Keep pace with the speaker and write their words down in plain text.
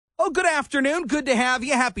Oh, good afternoon. Good to have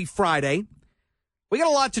you. Happy Friday. We got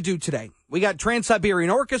a lot to do today. We got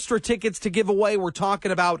Trans-Siberian Orchestra tickets to give away. We're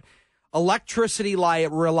talking about electricity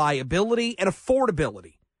reliability and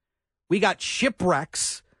affordability. We got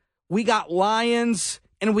shipwrecks. We got lions.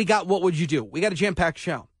 And we got what would you do? We got a jam-packed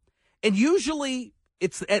show. And usually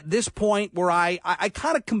it's at this point where I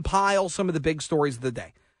kind of compile some of the big stories of the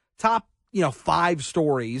day. Top, 5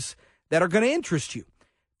 stories that are going to interest you.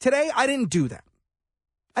 Today, I didn't do that.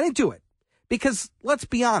 I didn't do it because, let's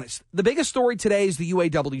be honest, the biggest story today is the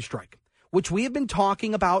UAW strike, which we have been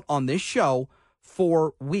talking about on this show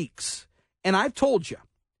for weeks. And I've told you,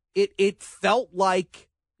 it felt like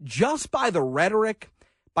just by the rhetoric,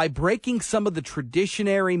 by breaking some of the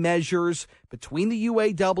traditionary measures between the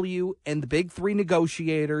UAW and the big three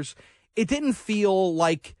negotiators, it didn't feel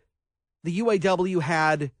like the UAW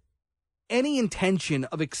had any intention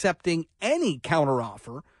of accepting any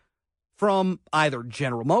counteroffer from either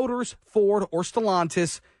General Motors, Ford, or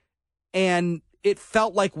Stellantis, and it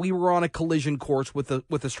felt like we were on a collision course with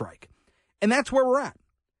the strike. And that's where we're at.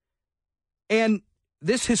 And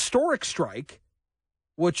this historic strike,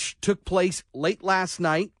 which took place late last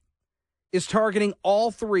night, is targeting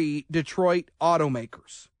all 3 Detroit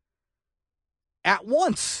automakers at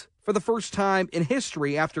once for the first time in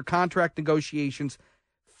history after contract negotiations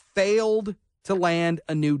failed to land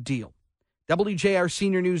a new deal. WJR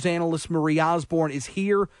senior news analyst Marie Osborne is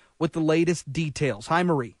here with the latest details. Hi,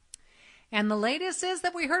 Marie. And the latest is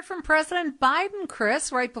that we heard from President Biden,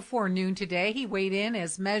 Chris, right before noon today. He weighed in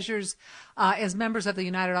as members of the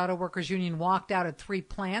United Auto Workers Union walked out at 3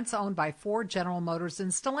 plants owned by Ford, General Motors,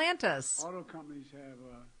 and Stellantis. Auto companies have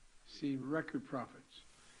seen record profits,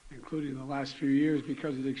 including the last few years,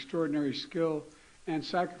 because of the extraordinary skill and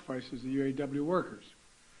sacrifices of the UAW workers.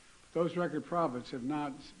 Those record profits have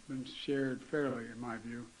not been shared fairly, in my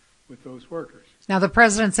view, with those workers. Now, the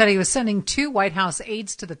president said he was sending 2 White House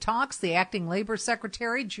aides to the talks, the acting labor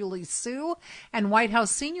secretary, Julie Su, and White House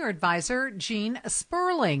senior advisor, Gene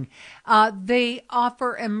Sperling. They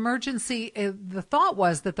offer emergency. The thought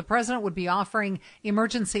was that the president would be offering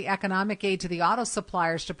emergency economic aid to the auto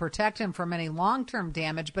suppliers to protect him from any long-term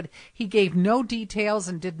damage, but he gave no details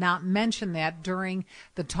and did not mention that during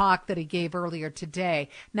the talk that he gave earlier today.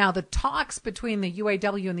 Now, the talks between the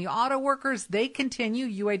UAW and the auto workers, they continue.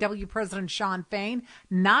 UAW President Sean Fain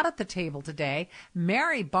not at the table today.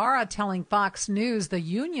 Mary Barra telling Fox News the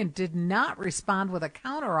union did not respond with a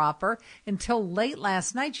counteroffer until late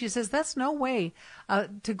last night. She says that's no way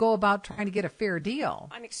to go about trying to get a fair deal.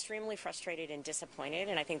 I'm extremely frustrated and disappointed,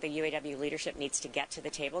 and I think the UAW leadership needs to get to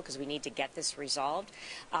the table because we need to get this resolved.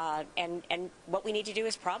 And what we need to do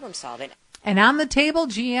is problem solve it. And on the table,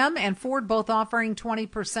 GM and Ford both offering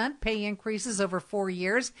 20% pay increases over 4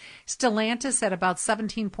 years. Stellantis at about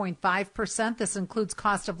 17.5%. This includes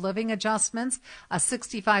cost of living adjustments, a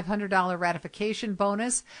 $6,500 ratification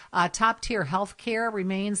bonus. Top-tier health care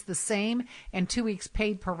remains the same, and 2 weeks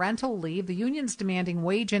paid parental leave. The union's demanding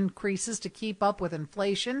wage increases to keep up with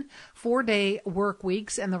inflation, 4-day work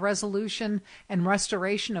weeks, and the resolution and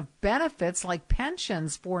restoration of benefits like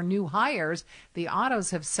pensions for new hires. The autos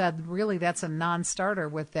have said really that's a non-starter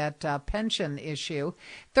with that pension issue.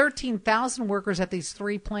 13,000 workers at these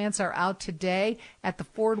 3 plants are out today at the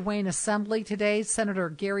Fort Wayne Assembly today. Senator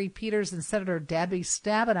Gary Peters and Senator Debbie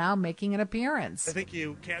Stabenow making an appearance. I think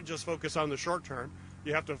you can't just focus on the short term.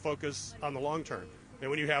 You have to focus on the long term. And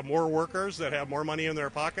when you have more workers that have more money in their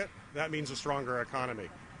pocket, that means a stronger economy.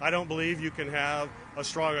 I don't believe you can have a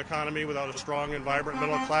strong economy without a strong and vibrant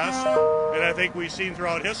middle class. And I think we've seen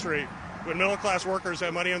throughout history, when middle-class workers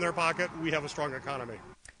have money in their pocket, we have a strong economy.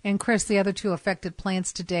 And, Chris, the other 2 affected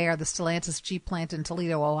plants today are the Stellantis Jeep plant in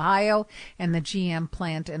Toledo, Ohio, and the GM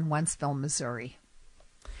plant in Wentzville, Missouri.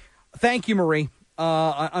 Thank you, Marie.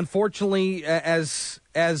 Unfortunately, as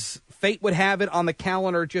fate would have it on the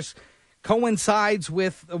calendar, just coincides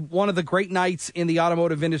with one of the great nights in the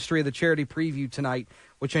automotive industry, the charity preview tonight,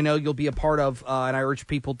 which I know you'll be a part of, and I urge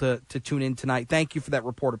people to tune in tonight. Thank you for that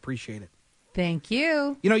report. Appreciate it. Thank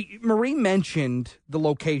you. Marie mentioned the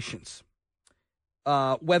locations,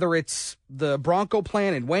 whether it's the Bronco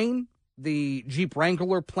plant in Wayne, the Jeep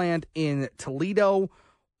Wrangler plant in Toledo,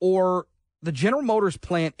 or the General Motors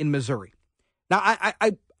plant in Missouri. Now,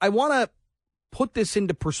 I want to put this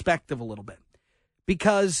into perspective a little bit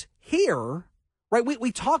because here, right,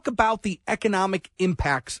 we talk about the economic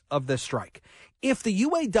impacts of this strike. If the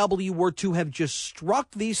UAW were to have just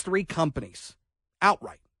struck these 3 companies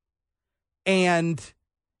outright, and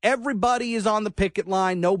everybody is on the picket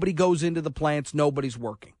line, nobody goes into the plants, nobody's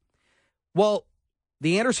working. Well,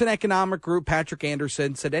 the Anderson Economic Group, Patrick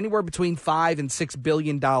Anderson, said anywhere between $5 and $6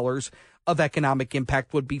 billion of economic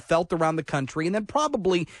impact would be felt around the country, and then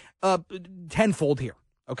probably tenfold here,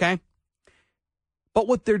 okay? But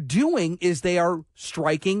what they're doing is they are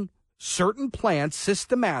striking certain plants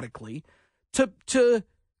systematically to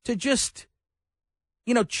just,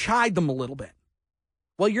 chide them a little bit.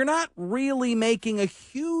 Well, you're not really making a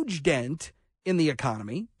huge dent in the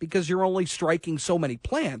economy because you're only striking so many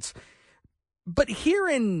plants. But here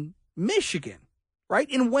in Michigan, right,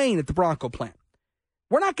 in Wayne at the Bronco plant,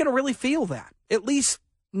 we're not going to really feel that, at least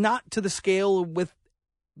not to the scale with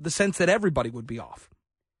the sense that everybody would be off.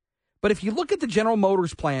 But if you look at the General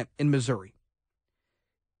Motors plant in Missouri,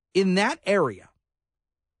 in that area,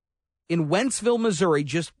 in Wentzville, Missouri,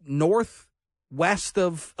 just northwest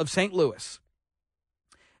of St. Louis,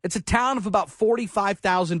 it's a town of about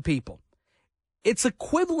 45,000 people. It's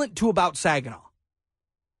equivalent to about Saginaw.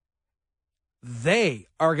 They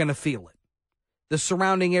are going to feel it. The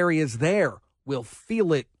surrounding areas there will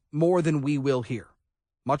feel it more than we will here.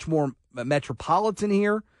 Much more metropolitan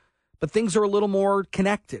here, but things are a little more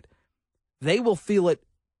connected. They will feel it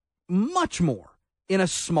much more in a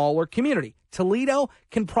smaller community. Toledo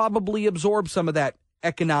can probably absorb some of that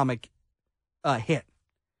economic hit.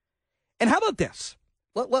 And how about this?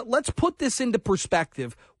 Let's put this into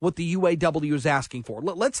perspective, what the UAW is asking for.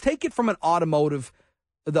 Let's take it from an automotive,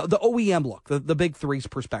 the OEM look, the big three's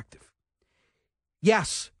perspective.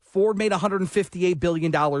 Yes, Ford made $158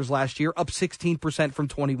 billion last year, up 16% from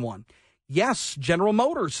 21. Yes, General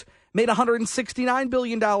Motors made $169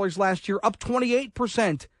 billion last year, up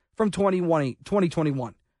 28% from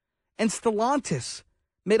 2021. And Stellantis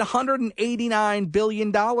made $189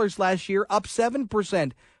 billion last year, up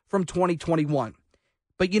 7% from 2021.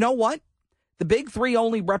 But you know what? The big three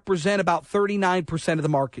only represent about 39% of the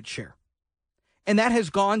market share. And that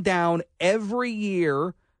has gone down every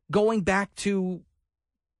year going back to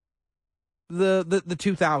the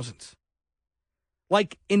 2000s.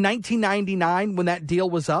 Like in 1999, when that deal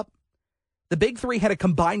was up, the big three had a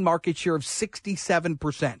combined market share of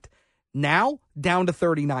 67%. Now, down to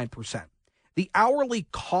 39%. The hourly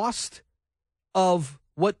cost of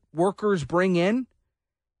what workers bring in,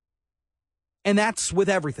 and that's with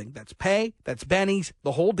everything. That's pay, that's bennies,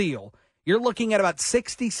 the whole deal. You're looking at about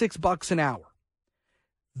 $66 an hour.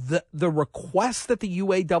 The requests that the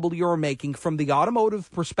UAW are making from the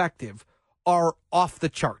automotive perspective are off the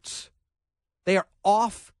charts. They are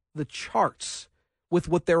off the charts with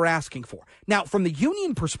what they're asking for. Now, from the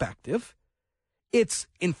union perspective, it's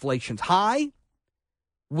inflation's high.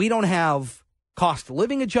 We don't have cost of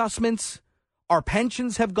living adjustments. Our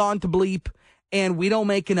pensions have gone to bleep, and we don't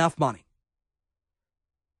make enough money.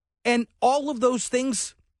 And all of those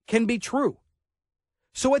things can be true.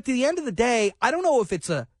 So at the end of the day, I don't know if it's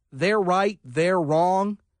a they're right, they're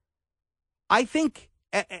wrong. I think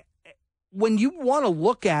when you want to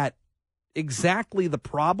look at exactly the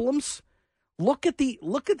problems, look at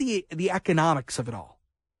the economics of it all.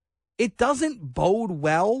 It doesn't bode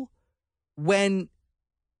well when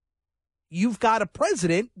you've got a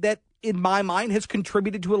president that, in my mind, has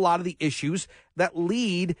contributed to a lot of the issues that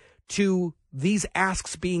lead to these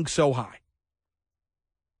asks being so high.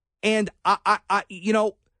 And I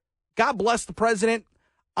God bless the president.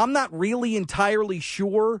 I'm not really entirely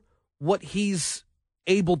sure what he's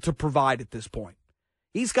able to provide at this point.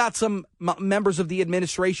 He's got some members of the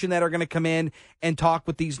administration that are going to come in and talk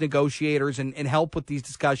with these negotiators and help with these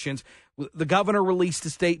discussions. The governor released a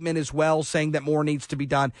statement as well saying that more needs to be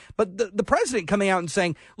done. But the president coming out and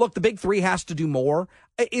saying, look, the big three has to do more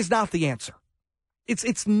is not the answer.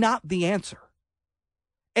 It's not the answer.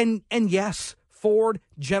 And yes, Ford,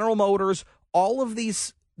 General Motors, all of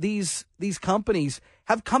these companies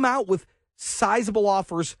have come out with sizable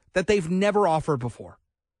offers that they've never offered before.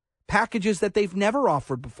 Packages that they've never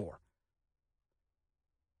offered before.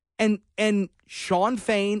 And Sean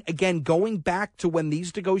Fain, again, going back to when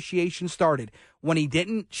these negotiations started, when he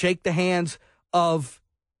didn't shake the hands of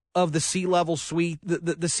the C-level suite,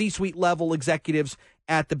 the C-suite level executives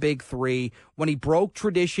at the big three, when he broke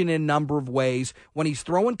tradition in a number of ways, when he's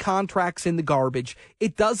throwing contracts in the garbage,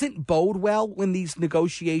 it doesn't bode well when these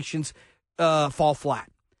negotiations fall flat,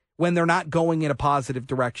 when they're not going in a positive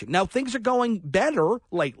direction. Now, things are going better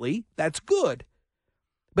lately. That's good.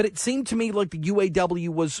 But it seemed to me like the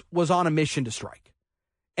UAW was on a mission to strike.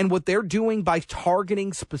 And what they're doing by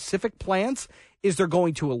targeting specific plants is they're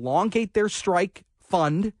going to elongate their strike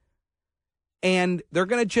fund, and they're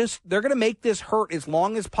going to make this hurt as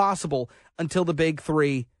long as possible until the big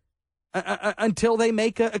three, until they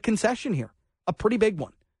make a concession here, a pretty big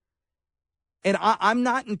one. And I'm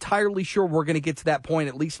not entirely sure we're going to get to that point,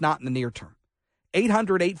 at least not in the near term.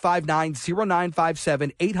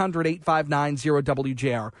 800-859-0957,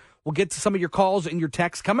 800-859-0WJR. We'll get to some of your calls and your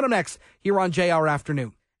texts coming up next here on JR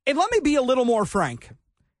Afternoon. And let me be a little more frank.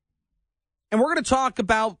 And we're going to talk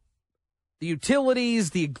about the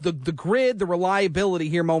utilities, the grid, the reliability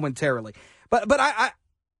here momentarily. But I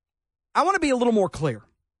want to be a little more clear.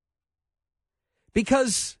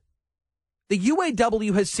 Because the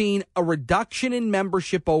UAW has seen a reduction in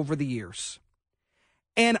membership over the years.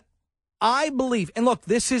 And I believe, and look,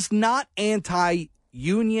 this is not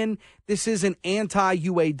anti-union. This isn't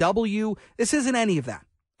anti-UAW. This isn't any of that.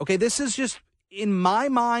 Okay, this is just, in my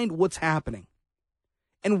mind, what's happening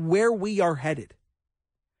and where we are headed.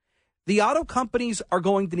 The auto companies are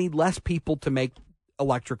going to need less people to make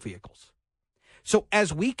electric vehicles. So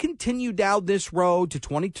as we continue down this road to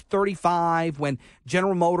 2035, when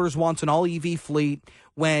General Motors wants an all-EV fleet,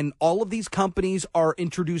 when all of these companies are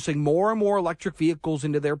introducing more and more electric vehicles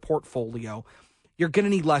into their portfolio, you're going to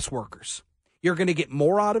need less workers. You're going to get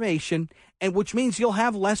more automation, and which means you'll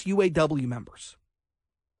have less UAW members.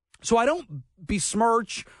 So I don't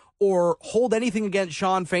besmirch or hold anything against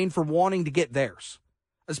Shawn Fain for wanting to get theirs,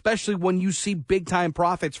 especially when you see big-time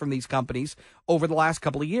profits from these companies over the last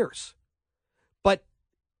couple of years. But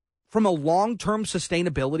from a long-term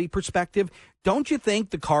sustainability perspective, don't you think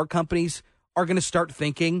the car companies are going to start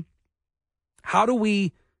thinking, how do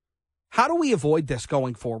we avoid this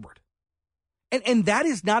going forward? And that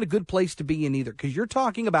is not a good place to be in either, because you're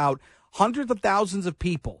talking about hundreds of thousands of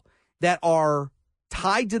people that are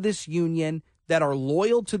tied to this union, that are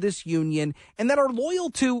loyal to this union, and that are loyal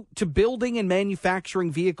to building and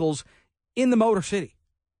manufacturing vehicles in the Motor City.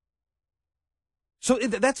 So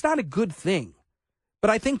that's not a good thing. But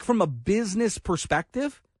I think from a business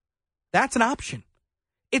perspective, that's an option.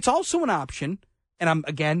 It's also an option, and I'm,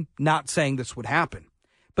 again, not saying this would happen,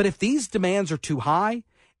 but if these demands are too high,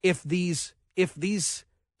 if the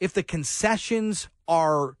concessions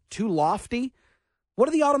are too lofty, what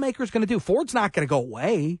are the automakers going to do? Ford's not going to go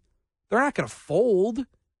away. They're not going to fold.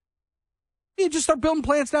 You just start building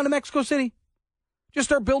plants down in Mexico City. Just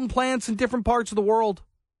start building plants in different parts of the world.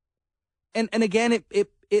 And again, it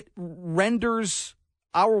renders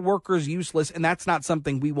our workers useless, and that's not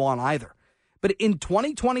something we want either. But in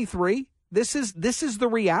 2023, this is the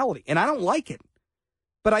reality, and I don't like it.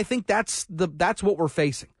 But I think that's what we're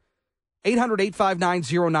facing.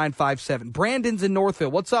 800-859-0957. Brandon's in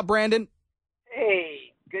Northville. What's up, Brandon?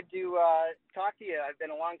 Hey, good to talk to you. I've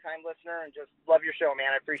been a long-time listener and just love your show,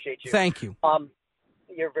 man. I appreciate you. Thank you.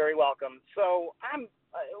 You're very welcome. So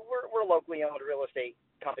we're a locally owned real estate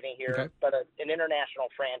company here, okay, but an international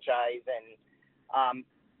franchise, and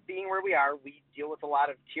being where we are, we deal with a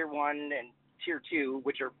lot of tier 1 and tier 2,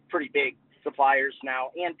 which are pretty big suppliers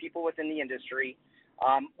now, and people within the industry.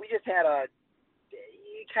 We just had a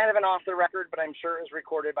kind of an off the record, but I'm sure it was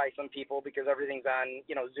recorded by some people because everything's on,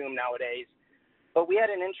 Zoom nowadays. But we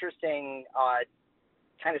had an interesting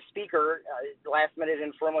kind of speaker last minute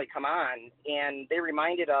informally come on, and they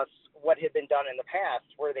reminded us what had been done in the past,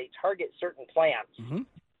 where they target certain plants. Mm-hmm.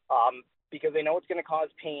 Because they know it's going to cause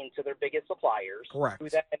pain to their biggest suppliers, correct, who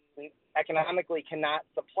then economically cannot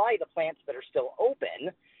supply the plants that are still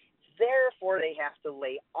open. Therefore, they have to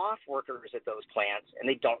lay off workers at those plants, and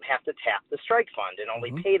they don't have to tap the strike fund and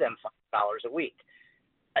only pay them $5 a week.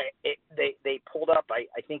 They pulled up, I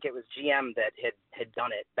think it was GM that had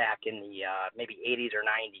done it back in the maybe 80s or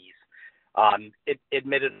 90s.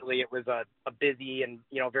 Admittedly, it was a busy and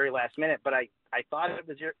very last minute, but I thought it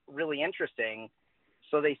was really interesting.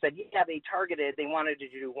 So they said, they wanted to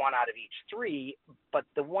do one out of each 3, but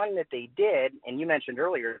the one that they did, and you mentioned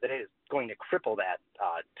earlier that it is going to cripple that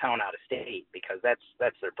town out of state because that's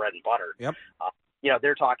their bread and butter. Yep.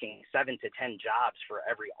 They're talking 7 to 10 jobs for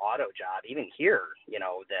every auto job, even here, when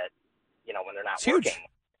they're not working.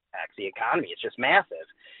 Tax the economy. It's just massive.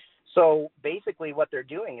 So basically what they're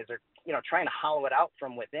doing is they're, trying to hollow it out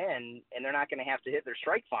from within, and they're not going to have to hit their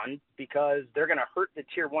strike fund because they're going to hurt the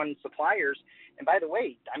tier 1 suppliers. And by the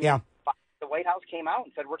way, the White House came out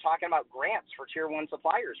and said, we're talking about grants for tier 1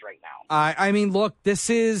 suppliers right now. I mean, look, this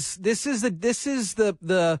is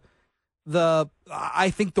the I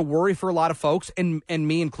think the worry for a lot of folks, and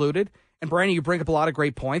me included. And Brandon, you bring up a lot of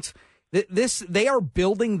great points. They are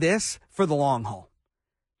building this for the long haul.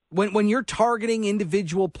 When you're targeting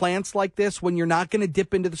individual plants like this, when you're not going to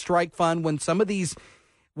dip into the strike fund, when some of these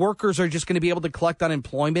workers are just going to be able to collect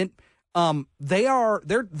unemployment,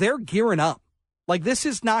 they're gearing up. Like, this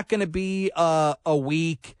is not going to be a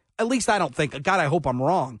week. At least I don't think. God, I hope I'm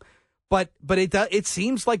wrong. But it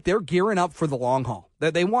seems like they're gearing up for the long haul.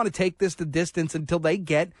 That they want to take this the distance until they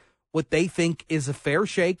get what they think is a fair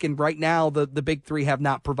shake. And right now, the big 3 have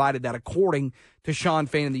not provided that, according to Shawn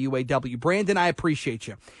Fain and the UAW. Brandon, I appreciate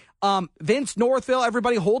you. Vince Northville,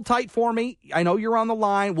 everybody hold tight for me. I know you're on the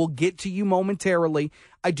line. We'll get to you momentarily.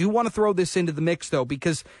 I do want to throw this into the mix, though,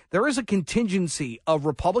 because there is a contingency of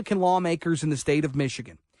Republican lawmakers in the state of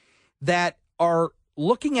Michigan that are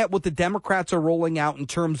looking at what the Democrats are rolling out in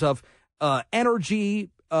terms of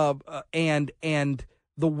energy and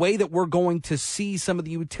the way that we're going to see some of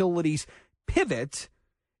the utilities pivot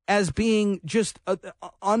as being just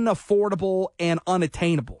unaffordable and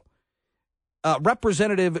unattainable.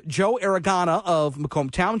 Representative Joe Aragona of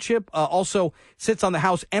Macomb Township also sits on the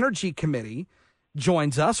House Energy Committee,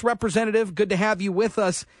 joins us. Representative, good to have you with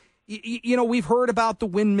us. You know, we've heard about the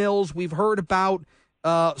windmills. We've heard about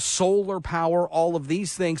solar power, all of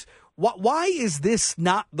these things. Why is this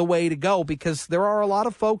not the way to go? Because there are a lot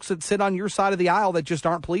of folks that sit on your side of the aisle that just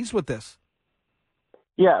aren't pleased with this.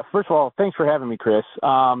 Yeah, first of all, thanks for having me, Chris.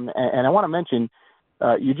 And I want to mention,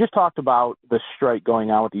 you just talked about the strike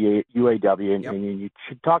going on with the UAW, and, yep. and you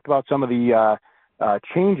talked about some of the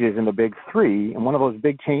changes in the big three. And one of those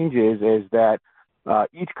big changes is that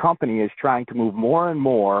each company is trying to move more and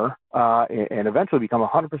more and eventually become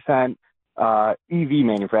 100% EV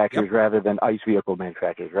manufacturers yep. rather than ICE vehicle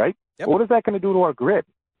manufacturers, right? Yep. What is that going to do to our grid?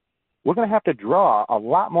 We're going to have to draw a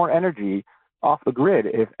lot more energy off the grid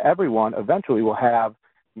if everyone eventually will have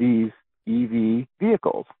these EV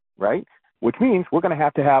vehicles, right? Which means we're going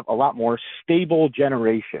to have a lot more stable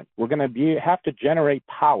generation. We're going to have to generate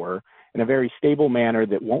power in a very stable manner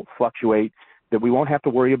that won't fluctuate, that we won't have to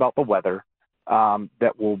worry about the weather,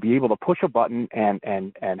 that we'll be able to push a button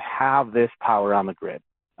and have this power on the grid.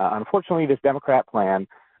 Unfortunately, this Democrat plan,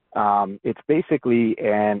 it's basically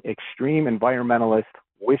an extreme environmentalist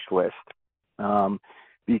wish list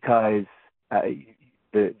because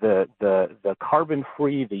the carbon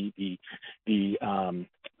free, the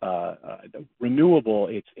renewable,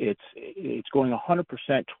 it's going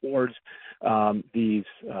 100% towards these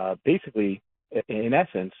basically, in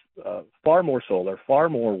essence, far more solar, far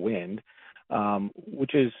more wind,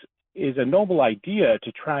 which is a noble idea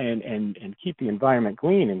to try and keep the environment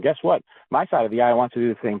clean. And guess what? My side of the aisle wants to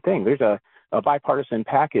do the same thing. There's a bipartisan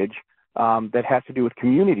package that has to do with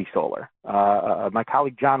community solar. My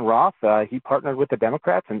colleague John Roth, he partnered with the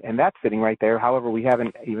Democrats, and that's sitting right there. However, we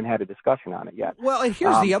haven't even had a discussion on it yet. Well, and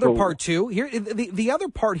here's the other part too. Here, the other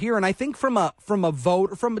part here, and I think from a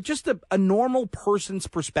vote, from just a normal person's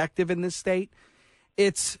perspective in this state,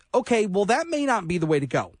 it's okay. Well, that may not be the way to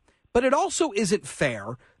go, but it also isn't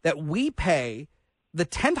fair that we pay the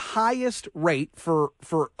 10th highest rate for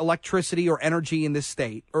electricity or energy in this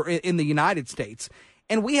state or in the United States.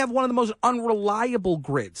 And we have one of the most unreliable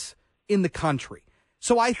grids in the country.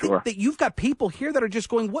 So I think that you've got people here that are just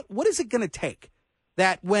going, what is it going to take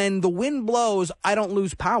that when the wind blows, I don't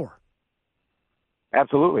lose power?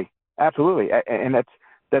 Absolutely. And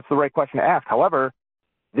that's the right question to ask. However,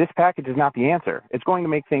 this package is not the answer. It's going to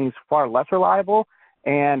make things far less reliable,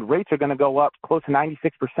 and rates are going to go up close to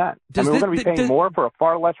 96%. We're going to be paying more for a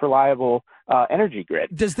far less reliable energy grid.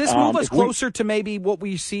 Does this move us closer to maybe what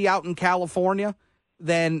we see out in California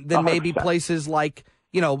than maybe places like,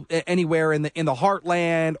 anywhere in the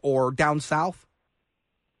heartland or down south?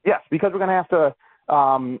 Yes, because we're going to have to,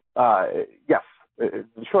 yes.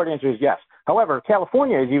 The short answer is yes. However,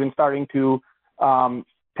 California is even starting to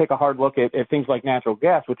take a hard look at things like natural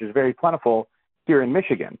gas, which is very plentiful here in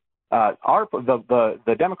Michigan.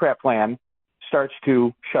 The Democrat plan starts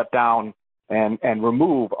to shut down and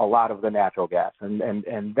remove a lot of the natural gas,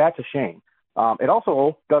 and that's a shame. It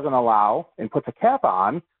also doesn't allow and puts a cap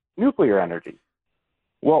on nuclear energy.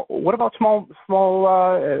 Well, what about small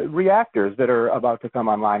reactors that are about to come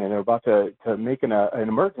online and they're about to make an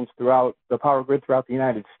emergence throughout the power grid throughout the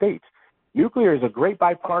United States? Nuclear is a great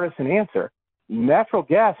bipartisan answer. Natural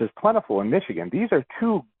gas is plentiful in Michigan. These are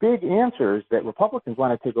two big answers that Republicans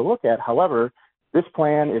want to take a look at. However, this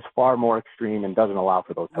plan is far more extreme and doesn't allow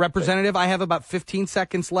for those. Representative, I have about 15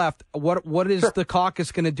 seconds left. What is the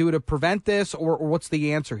caucus going to do to prevent this, or what's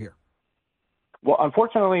the answer here? Well,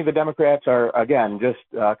 unfortunately, the Democrats are, again, just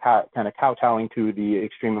kind of kowtowing to the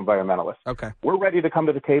extreme environmentalists. Okay. We're ready to come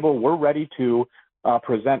to the table. We're ready to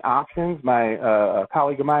present options. My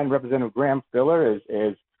colleague of mine, Representative Graham Filler,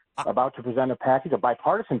 is about to present a package, a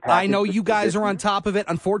bipartisan package. I know you guys are on top of it.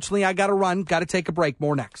 Unfortunately, I got to run. Got to take a break.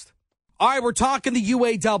 More next. All right, we're talking the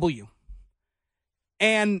UAW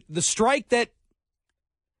and the strike that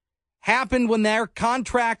happened when their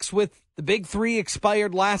contracts with the Big Three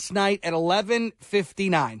expired last night at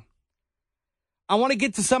 11:59. I want to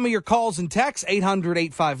get to some of your calls and texts,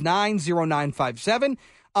 800-859-0957.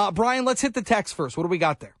 Brian, let's hit the text first. What do we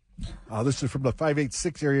got there? This is from the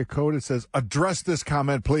 586 area code. It says, address this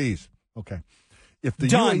comment, please. Okay. If the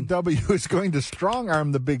Done. UAW is going to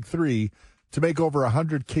strong-arm the big three to make over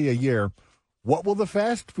 $100K a year, what will the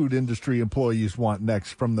fast food industry employees want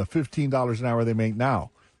next from the $15 an hour they make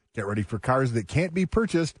now? Get ready for cars that can't be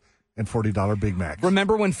purchased and $40 Big Macs.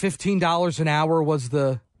 Remember when $15 an hour was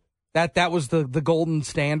that was the golden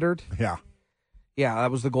standard? Yeah. Yeah,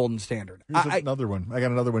 that was the golden standard. Here's another one. I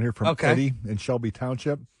got another one here from Eddie in Shelby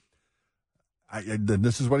Township.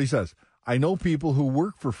 This is what he says. I know people who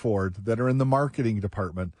work for Ford that are in the marketing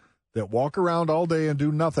department that walk around all day and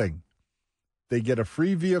do nothing. They get a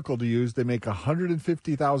free vehicle to use. They make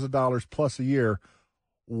 $150,000 plus a year.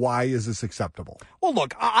 Why is this acceptable? Well,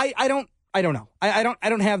 look, I don't know. I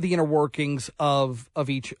don't have the inner workings of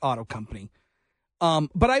each auto company.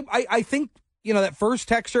 But I think, that first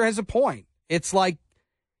texter has a point. It's like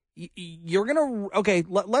you're going to, okay,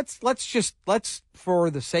 let's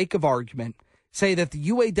for the sake of argument, say that the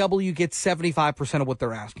UAW gets 75% of what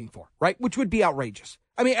they're asking for, right? Which would be outrageous.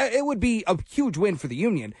 I mean, it would be a huge win for the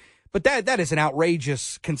union, but that is an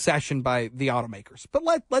outrageous concession by the automakers. But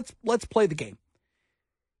let's play the game.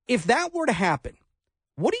 If that were to happen,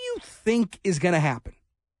 what do you think is going to happen?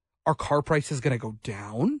 Are car prices going to go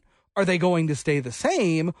down? Are they going to stay the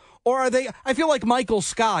same? Or are they, I feel like Michael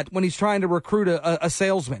Scott when he's trying to recruit a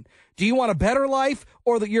salesman. Do you want a better life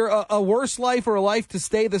or a worse life or a life to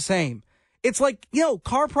stay the same? It's like,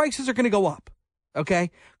 car prices are going to go up.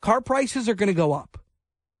 Okay? Car prices are going to go up.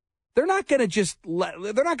 They're not going to just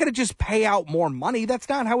pay out more money. That's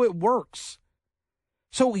not how it works.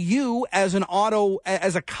 So you as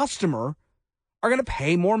a customer are going to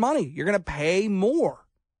pay more money. You're going to pay more.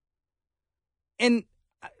 And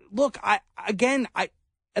look, I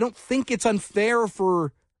don't think it's unfair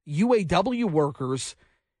for UAW workers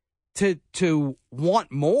to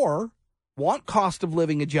want more, want cost of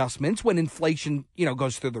living adjustments when inflation,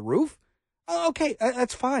 goes through the roof. Okay,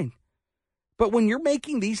 that's fine. But when you're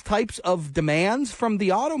making these types of demands from the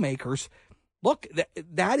automakers, look,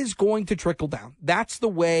 that is going to trickle down. That's the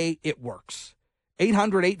way it works.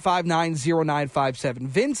 800-859-0957.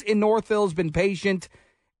 Vince in Northville has been patient,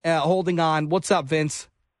 holding on. What's up, Vince?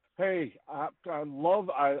 Hey, I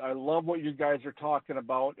love what you guys are talking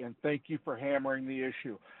about, and thank you for hammering the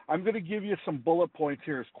issue. I'm going to give you some bullet points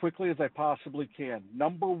here as quickly as I possibly can.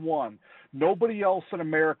 Number one, nobody else in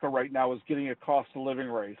America right now is getting a cost of living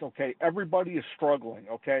raise, okay? Everybody is struggling,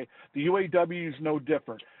 okay? The UAW is no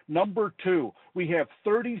different. Number two, we have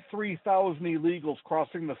 33,000 illegals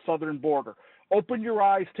crossing the southern border. Open your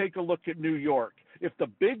eyes, take a look at New York. If the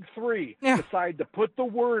big three decide to put the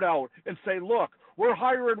word out and say, look, we're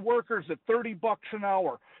hiring workers at $30 an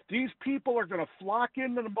hour, these people are going to flock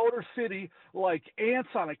into the Motor City like ants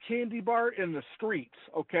on a candy bar in the streets,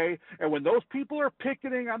 okay? And when those people are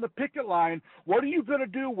picketing on the picket line, what are you going to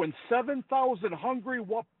do when 7,000 hungry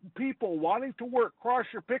people wanting to work cross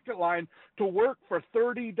your picket line to work for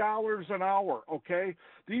 $30 an hour, okay?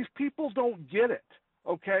 These people don't get it,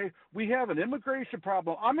 okay? We have an immigration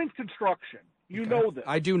problem. I'm in construction. You know this.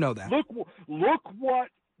 I do know that. Look what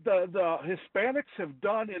the Hispanics have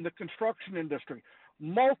done in the construction industry.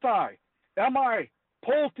 Multi, MI,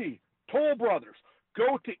 Pulte, Toll Brothers.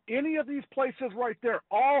 Go to any of these places right there,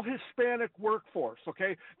 all Hispanic workforce,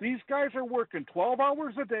 okay? These guys are working 12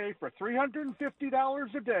 hours a day for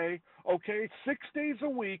 $350 a day, okay, 6 days a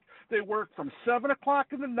week. They work from 7 o'clock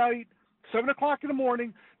in the morning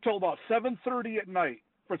till about 7:30 at night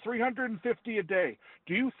for $350 a day.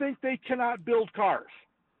 Do you think they cannot build cars?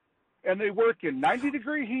 And they work in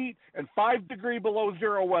 90-degree heat and 5-degree below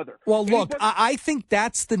zero weather. Well, look, I think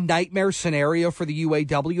that's the nightmare scenario for the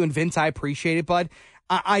UAW. And, Vince, I appreciate it, bud.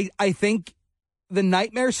 I think the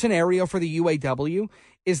nightmare scenario for the UAW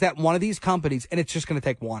is that one of these companies, and it's just going to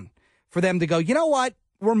take one, for them to go, you know what,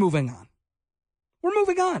 we're moving on. We're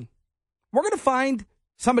moving on. We're going to find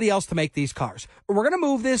somebody else to make these cars. Or we're going to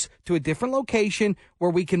move this to a different location where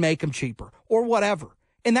we can make them cheaper or whatever.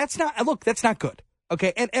 And that's not good.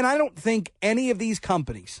 Okay, and I don't think any of these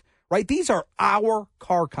companies, right, these are our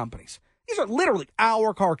car companies. These are literally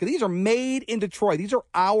our car. These are made in Detroit. These are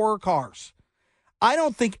our cars. I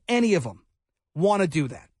don't think any of them want to do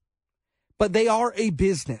that. But they are a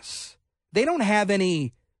business. They don't have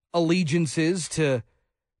any allegiances to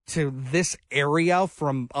this area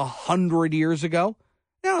from 100 years ago.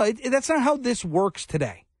 No, that's not how this works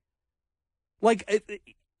today.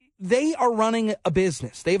 They are running a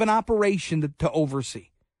business. They have an operation to oversee.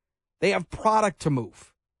 They have product to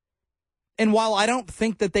move. And while I don't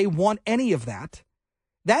think that they want any of that,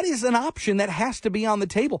 that is an option that has to be on the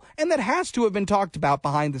table and that has to have been talked about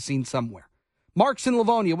behind the scenes somewhere. Mark's in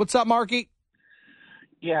Livonia. What's up, Marky?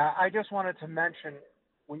 Yeah, I just wanted to mention,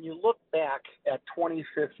 when you look back at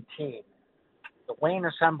 2015, the Wayne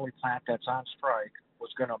assembly plant that's on strike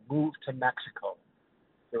was going to move to Mexico.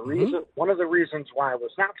 One of the reasons why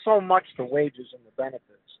was not so much the wages and the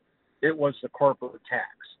benefits, it was the corporate tax.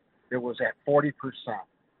 It was at 40%.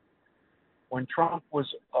 When Trump won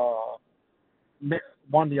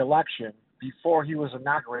the election, before he was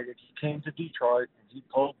inaugurated, he came to Detroit and he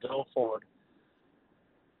told Bill Ford,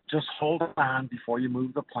 "Just hold on before you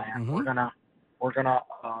move the plant. We're gonna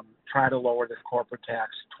try to lower the corporate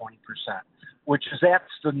tax 20%,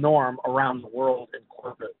 that's the norm around the world in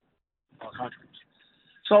corporate countries."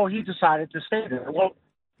 So he decided to stay there. Well,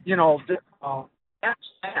 that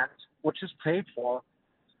plant, which is paid for,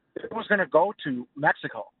 it was going to go to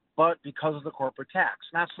Mexico, but because of the corporate tax,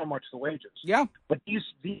 not so much the wages. Yeah. But this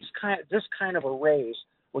kind of a raise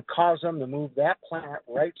would cause them to move that plant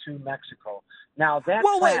right to Mexico. Now that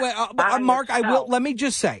Mark, let me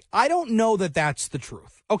just say, I don't know that that's the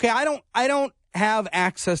truth. Okay, I don't have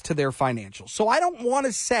access to their financials, so I don't want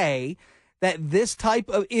to say that this type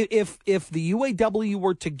of if the UAW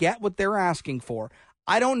were to get what they're asking for,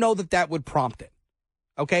 I don't know that would prompt it.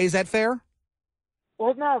 Okay, is that fair?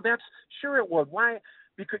 Well, no, that's sure it would. Why?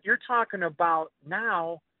 Because you're talking about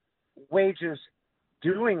now wages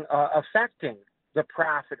affecting the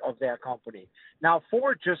profit of that company. Now,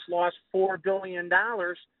 Ford just lost $4 billion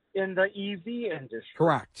in the EV industry.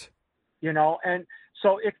 Correct. And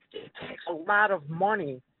so it takes a lot of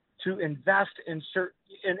money to invest in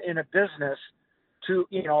a business to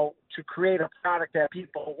create a product that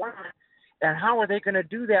people want. And how are they going to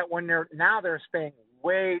do that when they're spending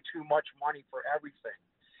way too much money for everything?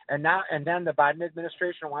 And then the Biden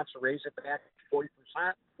administration wants to raise it back to 40%.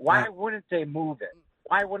 Why wouldn't they move it?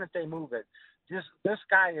 Why wouldn't they move it? This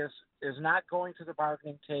guy is not going to the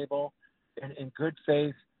bargaining table in good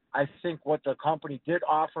faith. I think what the company did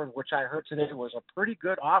offer, which I heard today, was a pretty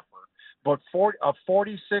good offer. But a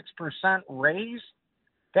 46% raise,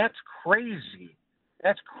 that's crazy.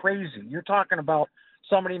 That's crazy. You're talking about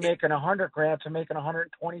somebody making $100,000 to making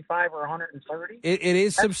 $125,000 or $130,000. It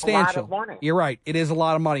is That's substantial. A lot of money. You're right. It is a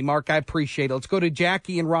lot of money. Mark, I appreciate it. Let's go to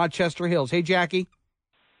Jackie in Rochester Hills. Hey, Jackie.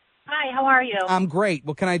 Hi, how are you? I'm great.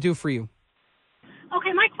 What can I do for you?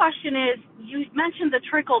 Okay, my question is, you mentioned the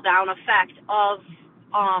trickle-down effect of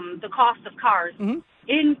the cost of cars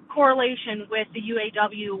in correlation with the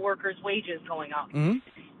UAW workers' wages going up.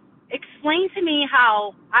 Explain to me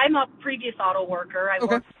how, I'm a previous auto worker. I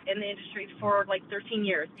worked in the industry for like 13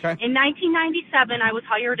 years. Okay. In 1997, I was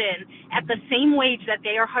hired in at the same wage that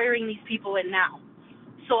they are hiring these people in now.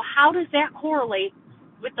 So how does that correlate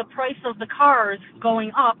with the price of the cars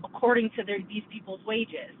going up according to these people's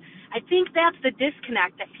wages? I think that's the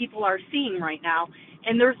disconnect that people are seeing right now.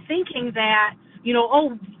 And they're thinking that,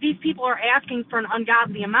 these people are asking for an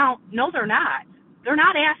ungodly amount. No, they're not. They're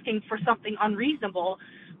not asking for something unreasonable.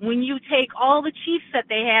 When you take all the chiefs that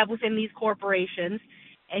they have within these corporations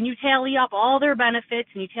and you tally up all their benefits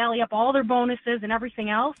and you tally up all their bonuses and everything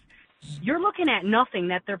else, you're looking at nothing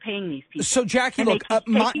that they're paying these people. So, Jackie, look, I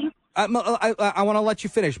want to let you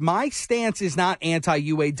finish. My stance is not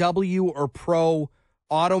anti-UAW or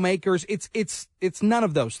pro-automakers. It's none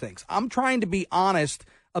of those things. I'm trying to be honest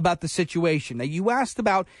about the situation. Now, you asked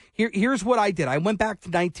about, here's what I did. I went back to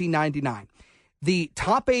 1999. The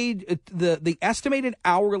top aid, the estimated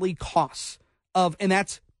hourly costs of, and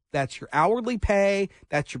that's your hourly pay,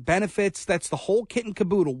 that's your benefits, that's the whole kit and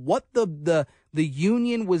caboodle. What the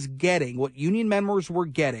union was getting, what union members were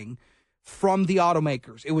getting from the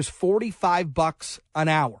automakers, it was $45 an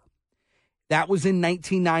hour. That was in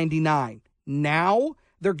 1999. Now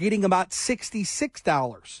they're getting about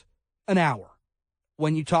 $66 an hour.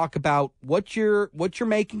 When you talk about what you're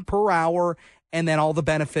making per hour, and then all the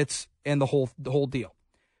benefits and the whole deal.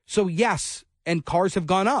 So yes, and cars have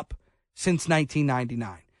gone up since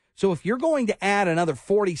 1999. So if you're going to add another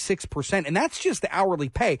 46%, and that's just the hourly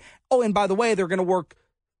pay. Oh, and by the way, they're going to work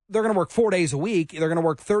 4 days a week. They're going to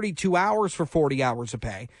work 32 hours for 40 hours of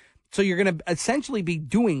pay. So you're going to essentially be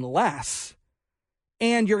doing less,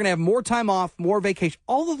 and you're going to have more time off, more vacation.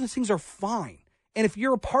 All of those things are fine. And if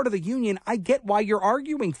you're a part of the union, I get why you're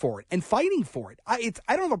arguing for it and fighting for it. I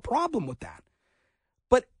don't have a problem with that.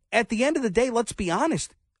 But at the end of the day, let's be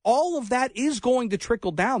honest, all of that is going to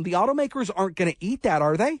trickle down. The automakers aren't going to eat that,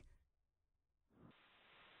 are they?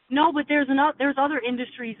 No, but there's other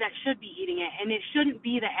industries that should be eating it, and it shouldn't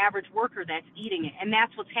be the average worker that's eating it, and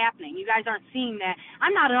that's what's happening. You guys aren't seeing that.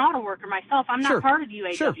 I'm not an auto worker myself. I'm not part of the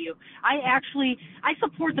UAW. Sure. I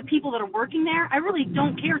support the people that are working there. I really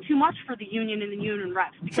don't care too much for the union and the union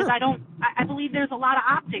reps because I believe there's a lot of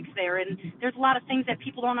optics there, and there's a lot of things that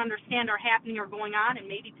people don't understand are happening or going on, and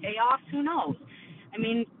maybe payoffs. Who knows? I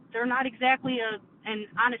mean, they're not exactly an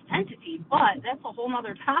honest entity, but that's a whole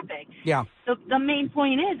other topic. Yeah. The main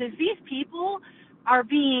point is these people are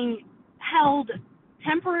being held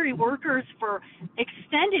temporary workers for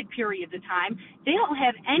extended periods of time. They don't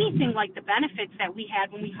have anything like the benefits that we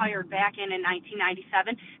had when we hired back in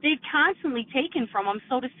 1997. They've constantly taken from them.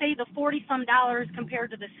 So to say the $40-some compared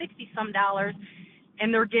to the $60-some,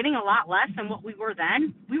 and they're getting a lot less than what we were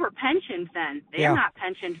then. We were pensioned then. They're not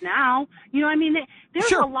pensioned now. You know what I mean?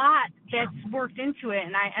 There's a lot that's worked into it,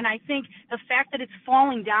 and I think the fact that it's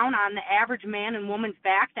falling down on the average man and woman's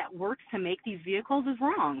back that works to make these vehicles is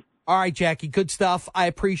wrong. All right, Jackie, good stuff. I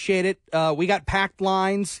appreciate it. We got packed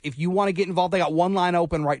lines. If you want to get involved, I got one line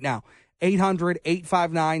open right now.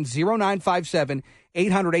 800-859-0957,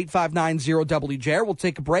 800-859-0WJR. We'll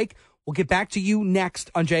take a break. We'll get back to you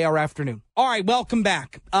next on JR Afternoon. All right, welcome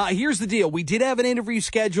back. Here's the deal. We did have an interview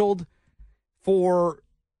scheduled for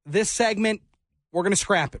this segment. We're going to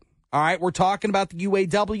scrap it. All right, we're talking about the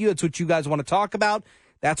UAW. That's what you guys want to talk about.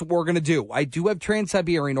 That's what we're going to do. I do have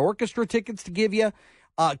Trans-Siberian Orchestra tickets to give you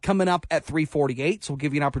coming up at 3:48, so we'll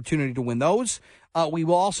give you an opportunity to win those. We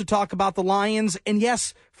will also talk about the Lions. And,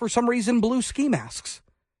 yes, for some reason, blue ski masks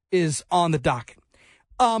is on the docket.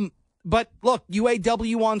 But, look,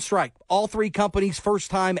 UAW on strike. All three companies, first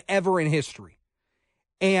time ever in history.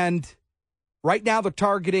 And right now they're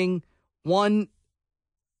targeting one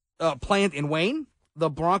plant in Wayne, the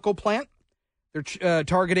Bronco plant. They're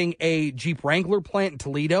targeting a Jeep Wrangler plant in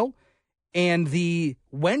Toledo. And the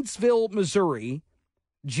Wentzville, Missouri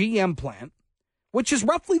GM plant, which is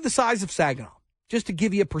roughly the size of Saginaw, just to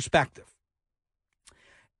give you a perspective.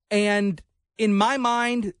 And in my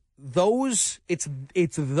mind, it's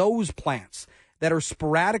those plants that are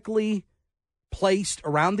sporadically placed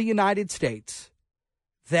around the United States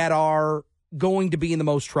that are going to be in the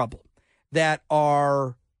most trouble, that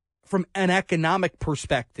are, from an economic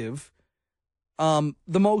perspective, the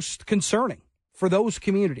most concerning for those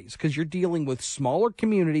communities, because you're dealing with smaller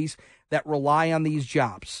communities that rely on these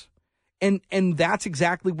jobs. And that's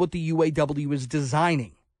exactly what the UAW is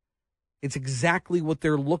designing. It's exactly what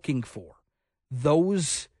they're looking for.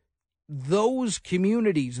 Those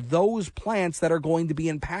communities, those plants that are going to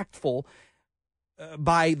be impactful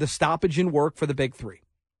by the stoppage in work for the Big Three.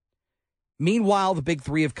 Meanwhile, the Big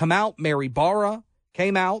Three have come out. Mary Barra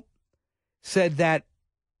came out, said that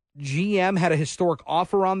GM had a historic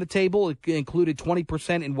offer on the table. It included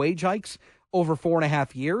 20% in wage hikes over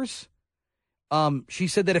 4.5 years. She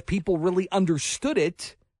said that if people really understood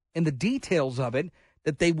it and the details of it,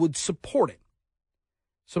 that they would support it.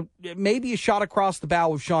 So maybe a shot across the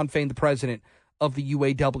bow of Sean Fain, the president of the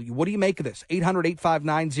UAW. What do you make of this?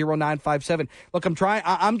 800-859-0957. Look,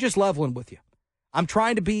 I'm just leveling with you. I'm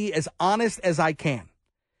trying to be as honest as I can,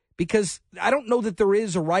 because I don't know that there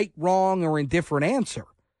is a right, wrong, or indifferent answer.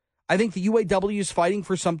 I think the UAW is fighting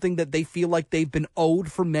for something that they feel like they've been owed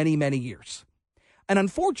for many, many years. And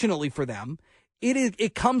unfortunately for them,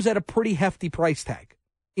 it comes at a pretty hefty price tag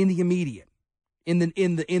in the immediate, in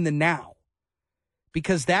the now.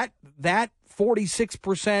 Because that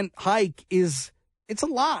 46% hike it's a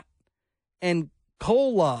lot. And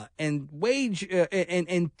COLA and wage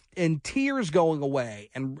and tiers going away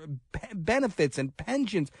and benefits and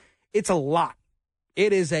pensions, it's a lot.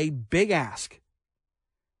 It is a big ask.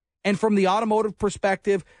 And from the automotive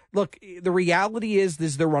perspective, look, the reality is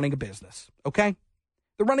they're running a business, okay?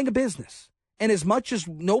 They're running a business. And as much as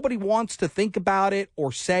nobody wants to think about it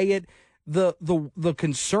or say it, the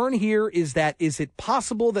concern here is that, is it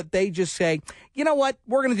possible that they just say, you know what,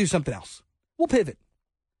 we're going to do something else. We'll pivot.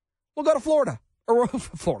 We'll go to Florida.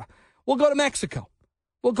 We'll go to Mexico.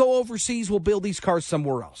 We'll go overseas. We'll build these cars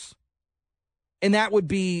somewhere else. And that would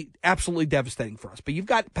be absolutely devastating for us. But you've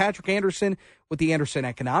got Patrick Anderson with the Anderson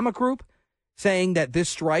Economic Group saying that this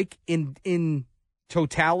strike in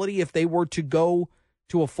totality, if they were to go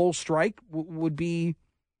to a full strike, would be,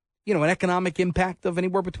 an economic impact of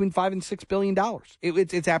anywhere between $5 and $6 billion.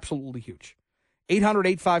 It's absolutely huge.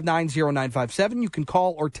 800-859-0957. You can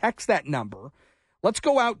call or text that number. Let's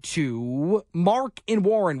go out to Mark in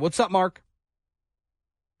Warren. What's up, Mark?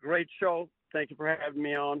 Great show. Thank you for having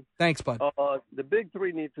me on. Thanks, bud. The Big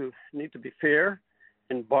Three need to be fair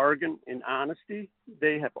and bargain in honesty.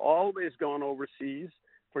 They have always gone overseas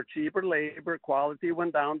for cheaper labor. Quality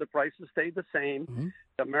went down. The prices stayed the same. Mm-hmm.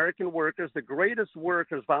 The American workers, the greatest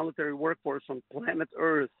workers, voluntary workforce on planet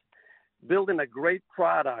Earth, building a great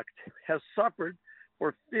product, has suffered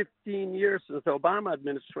for 15 years since the Obama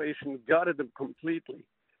administration gutted them completely.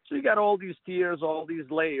 So you got all these tiers, all these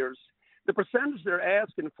layers. The percentage they're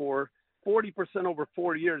asking for, 40% over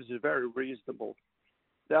 4 years, is very reasonable.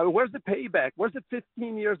 Now, where's the payback? Where's the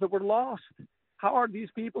 15 years that were lost? how are these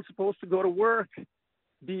people supposed to go to work,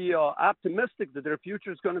 be optimistic that their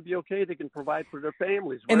future is going to be okay, they can provide for their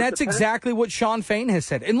families? And that's exactly what Sean Fain has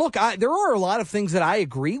said. And look, there are a lot of things that I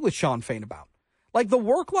agree with Sean Fain about. Like the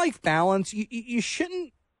work-life balance, you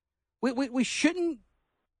shouldn't, we shouldn't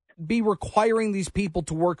be requiring these people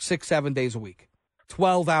to work 6-7 days a week,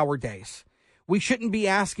 12-hour days. We shouldn't be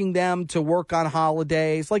asking them to work on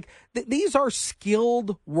holidays. Like these are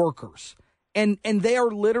skilled workers. And they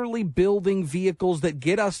are literally building vehicles that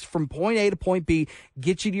get us from point A to point B,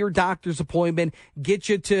 get you to your doctor's appointment, get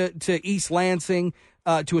you to East Lansing,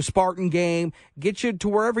 to a Spartan game, get you to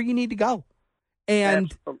wherever you need to go.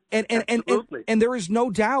 And there is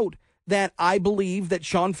no doubt that I believe that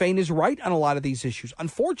Sean Fain is right on a lot of these issues.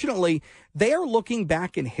 Unfortunately, they are looking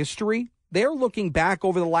back in history. They're looking back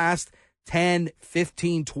over the last 10,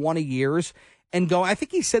 15, 20 years and go, I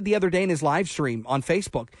think he said the other day in his live stream on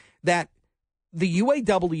Facebook that the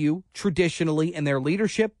UAW traditionally and their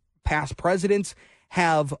leadership, past presidents,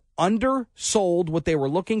 have undersold what they were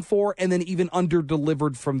looking for and then even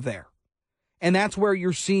underdelivered from there. And that's where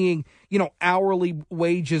you're seeing, hourly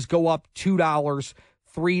wages go up $2,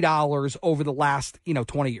 $3 over the last,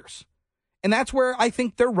 20 years. And that's where I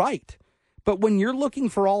think they're right. But when you're looking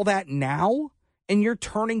for all that now and you're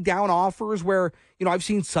turning down offers where, I've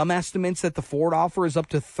seen some estimates that the Ford offer is up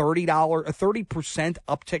to $30, a 30%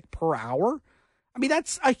 uptick per hour. I mean,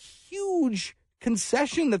 that's a huge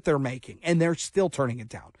concession that they're making, and they're still turning it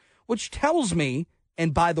down, which tells me,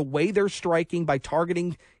 and by the way they're striking, by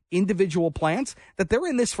targeting individual plants, that they're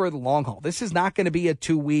in this for the long haul. This is not going to be a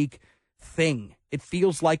 2-week thing. It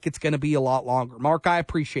feels like it's going to be a lot longer. Mark, I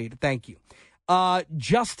appreciate it. Thank you.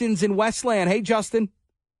 Justin's in Westland. Hey, Justin.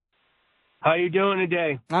 How you doing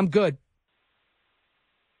today? I'm good.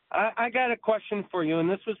 I got a question for you, and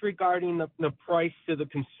this was regarding the price to the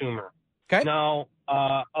consumer. Okay. Now,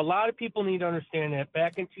 a lot of people need to understand that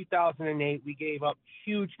back in 2008, we gave up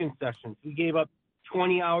huge concessions. We gave up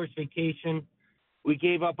 20 hours vacation. We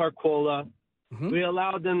gave up our COLA. Mm-hmm. We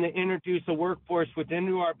allowed them to introduce a workforce within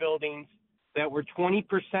our buildings that were 20%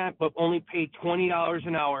 but only paid $20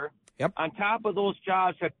 an hour. Yep. On top of those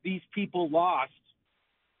jobs that these people lost,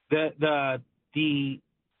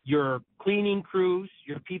 your cleaning crews,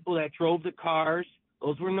 your people that drove the cars,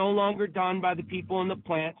 those were no longer done by the people in the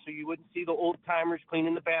plant, so you wouldn't see the old-timers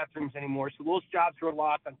cleaning the bathrooms anymore. So those jobs were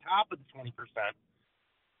lost on top of the 20%.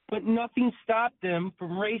 But nothing stopped them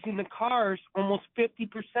from raising the cars almost 50%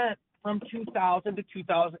 from 2000 to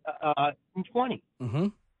 2020. Mm-hmm.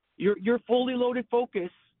 Your fully loaded Focus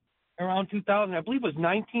around 2000, I believe, was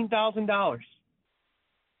 $19,000.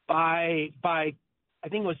 By I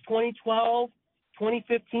think it was 2012,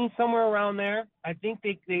 2015, somewhere around there. I think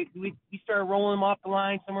we started rolling them off the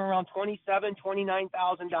line somewhere around $27,000,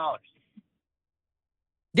 $29,000.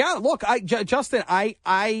 Yeah, look, Justin,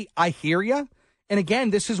 I hear you. And again,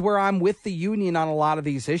 this is where I'm with the union on a lot of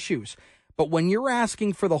these issues. But when you're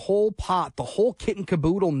asking for the whole pot, the whole kit and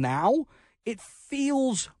caboodle now, it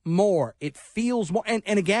feels more. It feels more. And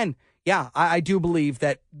again, yeah, I do believe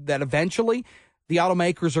that eventually the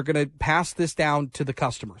automakers are going to pass this down to the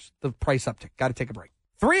customers, the price uptick. Got to take a break.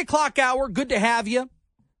 3 o'clock hour, good to have you.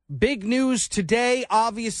 Big news today,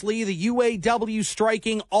 obviously, the UAW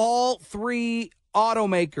striking all 3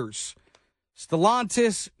 automakers.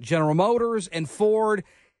 Stellantis, General Motors, and Ford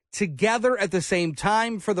together at the same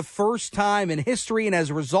time for the first time in history. And as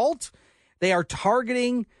a result, they are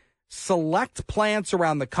targeting select plants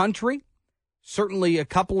around the country, certainly a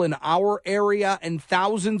couple in our area, and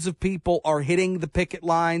thousands of people are hitting the picket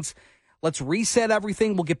lines. Let's reset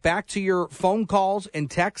everything. We'll get back to your phone calls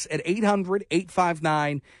and texts at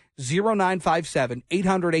 800-859-0957,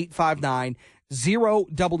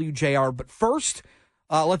 800-859-0WJR. But first,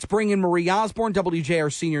 let's bring in Marie Osborne,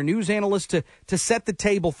 WJR senior news analyst, to set the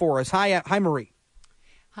table for us. Hi, Marie.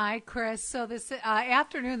 Hi, Chris. So this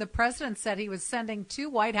afternoon, the president said he was sending 2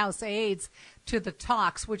 White House aides to the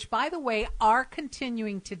talks, which, by the way, are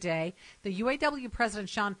continuing today. The UAW president,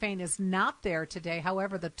 Sean Fain, is not there today.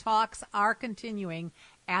 However, the talks are continuing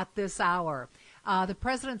at this hour. The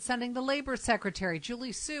president sending the Labor Secretary,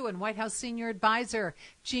 Julie Su, and White House Senior Advisor,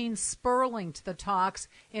 Gene Sperling, to the talks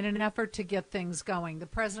in an effort to get things going. The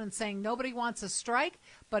president saying nobody wants a strike,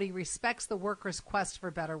 but he respects the workers' quest for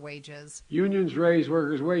better wages. Unions raise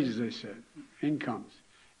workers' wages, they said, incomes,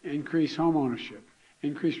 increase home ownership,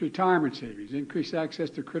 increase retirement savings, increase access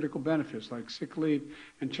to critical benefits like sick leave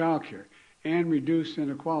and child care, and reduce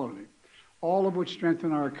inequality, all of which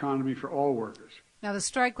strengthen our economy for all workers. Now, the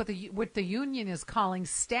strike what the union is calling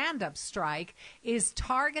stand-up strike is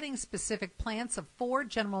targeting specific plants of Ford,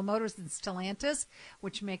 General Motors, and Stellantis,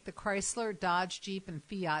 which make the Chrysler, Dodge, Jeep, and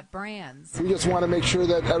Fiat brands. We just want to make sure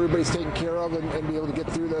that everybody's taken care of and be able to get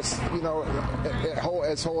through this,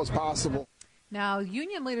 as whole as possible. Now,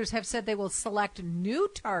 union leaders have said they will select new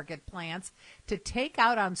target plants to take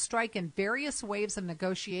out on strike in various waves of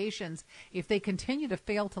negotiations if they continue to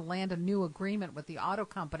fail to land a new agreement with the auto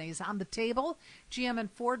companies. On the table, GM and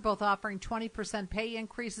Ford both offering 20% pay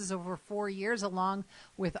increases over 4 years, along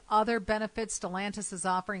with other benefits. Stellantis is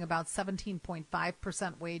offering about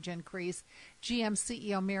 17.5% wage increase. GM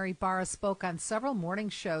CEO Mary Barra spoke on several morning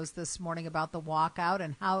shows this morning about the walkout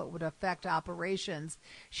and how it would affect operations.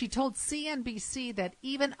 She told CNBC that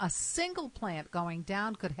even a single plant going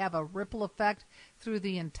down could have a ripple effect through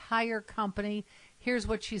the entire company. Here's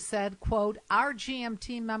what she said, quote, "Our GM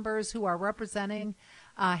team members who are representing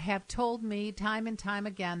have told me time and time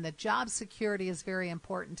again that job security is very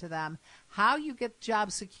important to them. How you get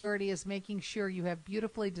job security is making sure you have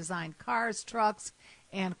beautifully designed cars, trucks,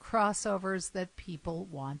 and crossovers that people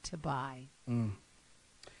want to buy."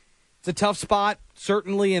 It's a tough spot,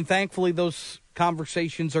 certainly, and thankfully those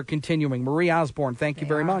conversations are continuing. Marie Osborne, thank you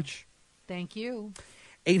very much. Thank you.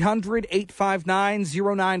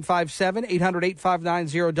 800-859-0957,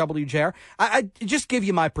 800-859-0WJR. I just give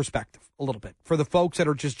you my perspective a little bit for the folks that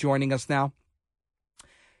are just joining us now.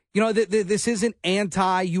 You know, this isn't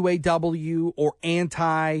anti-UAW or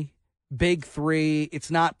anti-Big Three.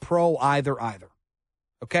 It's not pro either.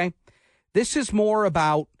 Okay? This is more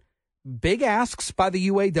about big asks by the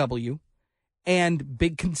UAW and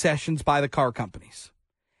big concessions by the car companies.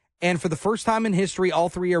 And for the first time in history, all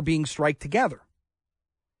three are being striked together.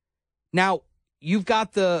 Now, you've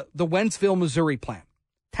got the Wentzville, Missouri plant,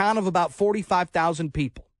 town of about 45,000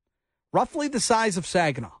 people, roughly the size of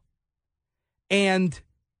Saginaw. And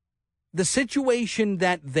the situation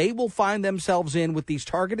that they will find themselves in with these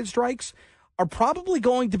targeted strikes are probably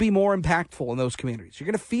going to be more impactful in those communities. You're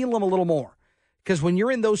going to feel them a little more because when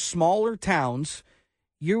you're in those smaller towns,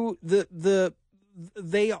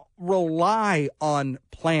 they rely on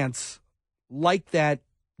plants like that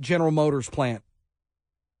General Motors plant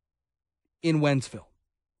in Wentzville.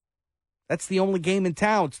 That's the only game in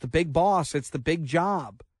town. It's the big boss. It's the big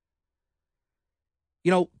job. You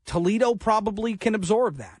know, Toledo probably can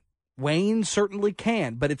absorb that. Wayne certainly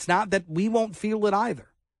can, but it's not that we won't feel it either.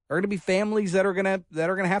 There are going to be families that are going to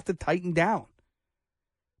have to tighten down.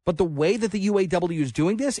 But the way that the UAW is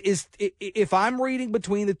doing this is, if I'm reading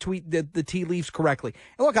between the tea leaves correctly,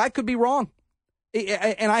 and look, I could be wrong,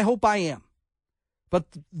 and I hope I am. But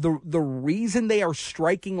the reason they are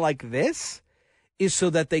striking like this is so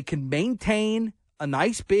that they can maintain a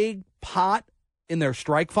nice big pot in their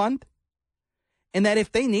strike fund, and that if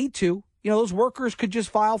they need to, those workers could just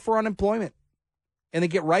file for unemployment, and they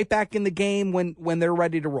get right back in the game when they're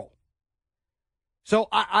ready to roll. So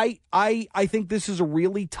I think this is a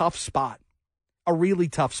really tough spot,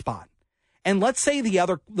 And let's say the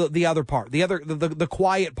other part, the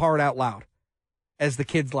quiet part out loud, as the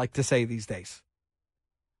kids like to say these days.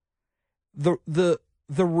 The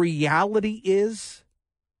reality is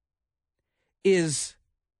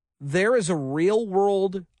there is a real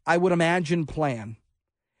world, I would imagine, plan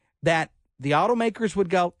that the automakers would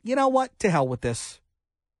go, you know what, to hell with this.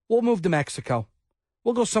 We'll move to Mexico.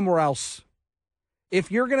 We'll go somewhere else. If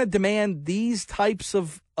you're going to demand these types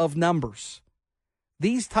of numbers,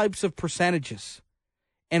 these types of percentages,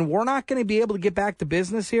 and we're not going to be able to get back to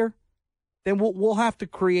business here, then we'll have to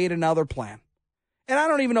create another plan. And I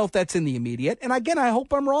don't even know if that's in the immediate. And again, I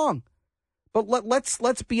hope I'm wrong. But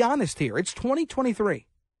let's be honest here. It's 2023.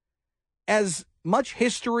 As much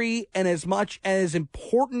history and as much as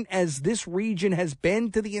important as this region has been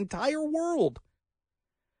to the entire world,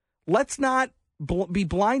 let's not be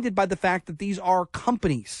blinded by the fact that these are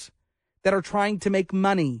companies that are trying to make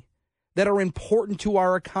money, that are important to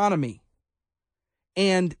our economy.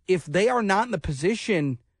 And if they are not in the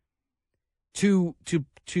position to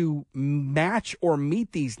match or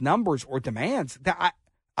meet these numbers or demands, I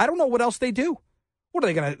don't know what else they do. What are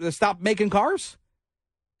they going to stop making cars?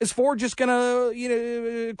 Is Ford just going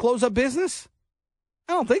to close up business?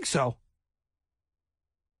 I don't think so.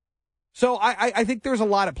 So I think there's a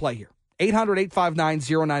lot at play here.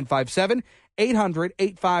 800-859-0957,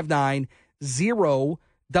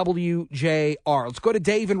 800-859-0WJR. Let's go to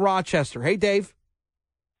Dave in Rochester. Hey, Dave.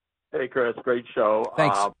 Hey, Chris. Great show.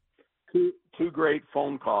 Thanks. Two great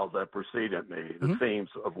phone calls that preceded me, the themes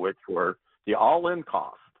of which were the all-in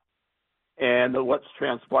cost and what's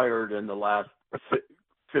transpired in the last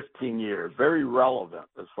 15 years. Very relevant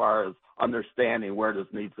as far as understanding where this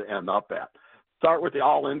needs to end up at. start with the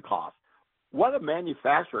all-in cost. What a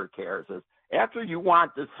manufacturer cares is after you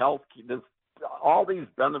want this health, all these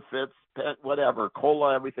benefits, whatever,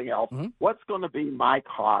 COLA, everything else, what's going to be my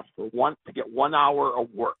cost to get 1 hour of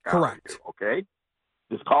work out Correct. of you, okay?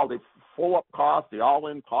 It's called the full-up cost, the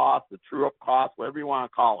all-in cost, the true-up cost, whatever you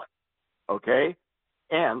want to call it, okay?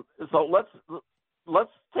 And so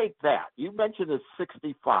let's take that. You mentioned it's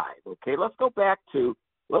 65, okay? Let's go back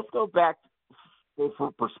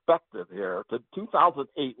for perspective here to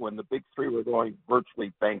 2008 when the big three were going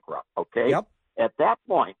virtually bankrupt, okay? Yep. At that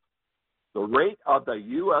point, the rate of the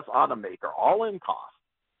U.S. automaker all-in cost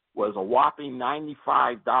was a whopping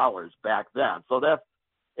 $95 back then. So that's,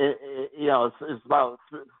 it's about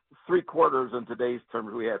three quarters in today's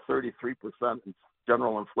terms. We had 33% in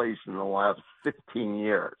general inflation in the last 15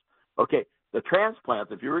 years. Okay, the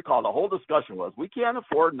transplants, if you recall, the whole discussion was we can't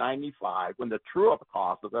afford 95 when the true-up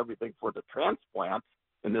cost of everything for the transplants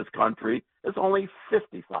in this country is only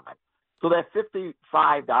 55. So that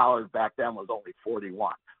 $55 back then was only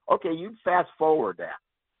 41. Okay, you fast forward that.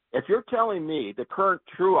 If you're telling me the current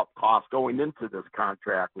true-up cost going into this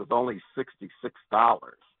contract was only $66,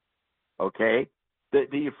 okay, the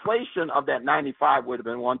inflation of that 95 would have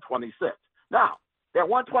been 126. Now, that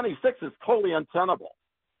 126 is totally untenable.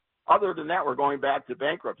 Other than that, we're going back to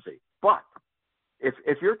bankruptcy. But if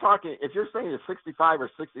you're saying it's 65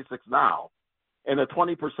 or 66 now, and a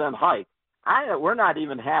 20% hike, we're not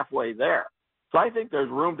even halfway there. So I think there's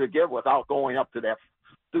room to give without going up to that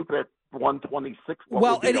stupid 126.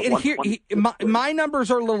 Well, and here, my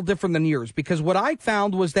numbers are a little different than yours because what I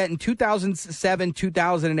found was that in 2007,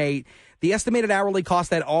 2008, the estimated hourly cost,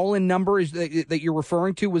 that all-in number is that you're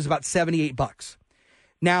referring to, was about $78.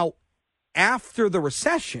 Now, after the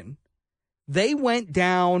recession, they went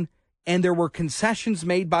down and there were concessions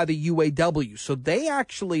made by the UAW. So they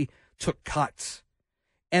actually took cuts.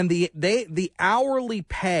 And the hourly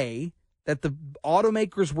pay that the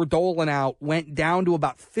automakers were doling out went down to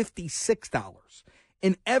about $56.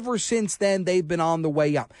 And ever since then, they've been on the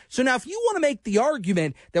way up. So now if you want to make the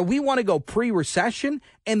argument that we want to go pre-recession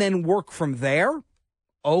and then work from there,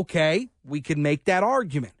 okay, we can make that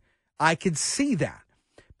argument. I could see that.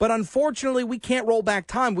 But unfortunately, we can't roll back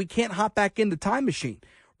time. We can't hop back in the time machine.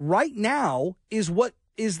 Right now is what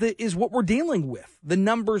we're dealing with, the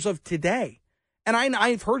numbers of today. And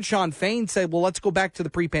I've heard Sean Fain say, well, let's go back to the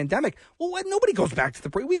pre-pandemic. Well, nobody goes back to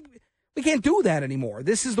the we can't do that anymore.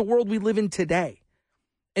 This is the world we live in today.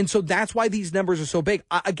 And so that's why these numbers are so big.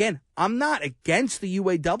 Again, I'm not against the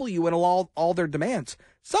UAW and all their demands.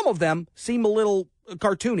 Some of them seem a little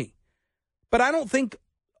cartoony, but I don't think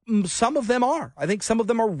some of them are. I think some of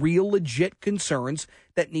them are real, legit concerns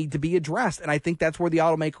that need to be addressed. And I think that's where the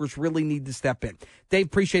automakers really need to step in. Dave,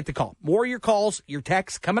 appreciate the call. More of your calls, your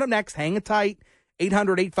texts coming up next. Hang it tight.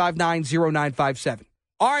 800-859-0957.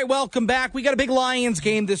 All right, welcome back. We got a big Lions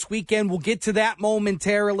game this weekend. We'll get to that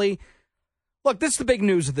momentarily. Look, this is the big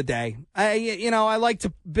news of the day. I like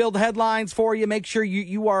to build headlines for you, make sure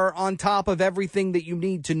you are on top of everything that you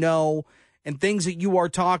need to know and things that you are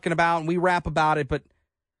talking about, and we rap about it. But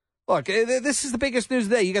look, this is the biggest news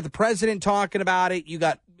of the day. You got the president talking about it. You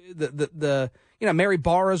got the Mary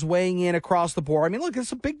Barra's weighing in across the board. I mean, look,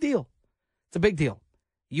 it's a big deal. It's a big deal.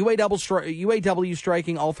 UAW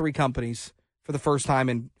striking all three companies for the first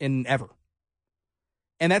time in ever.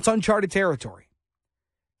 And that's uncharted territory.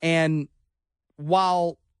 And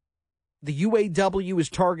while the UAW is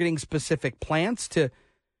targeting specific plants to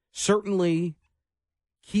certainly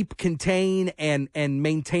contain and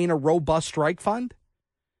maintain a robust strike fund,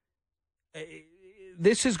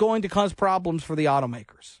 this is going to cause problems for the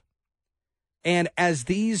automakers. And as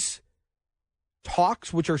these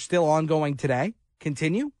talks, which are still ongoing today,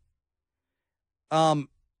 continue,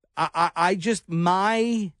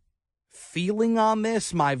 my feeling on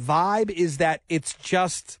this, my vibe is that it's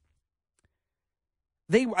just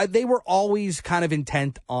they were always kind of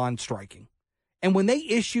intent on striking. And when they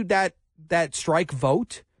issued that strike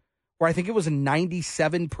vote, where I think it was a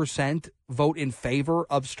 97% vote in favor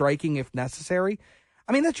of striking if necessary,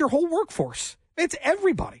 I mean, that's your whole workforce. It's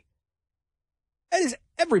everybody. That is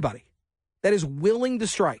everybody that is willing to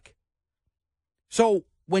strike. So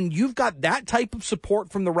when you've got that type of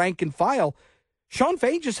support from the rank and file, Sean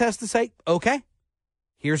Fain just has to say, okay,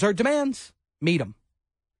 here's our demands, meet them.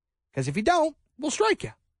 Because if you don't, we'll strike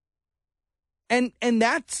you. And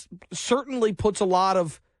that certainly puts a lot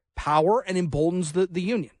of power and emboldens the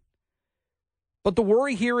union. But the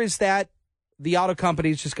worry here is that the auto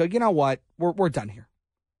companies just go, you know what, we're done here.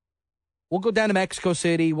 We'll go down to Mexico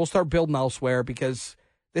City. We'll start building elsewhere because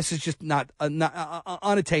this is just not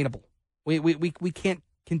unattainable. We can't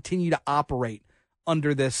continue to operate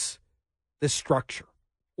under this this structure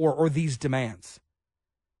or these demands.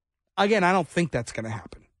 Again, I don't think that's going to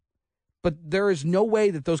happen. But there is no way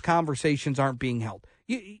that those conversations aren't being held.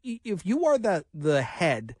 If you are the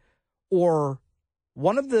head or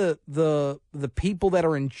one of the people that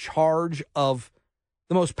are in charge of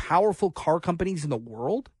the most powerful car companies in the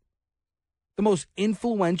world, the most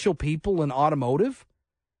influential people in automotive,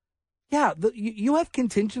 yeah, you have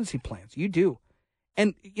contingency plans. You do.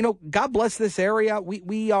 And, God bless this area.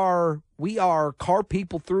 We are car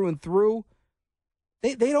people through and through.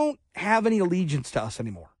 They don't have any allegiance to us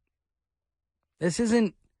anymore. This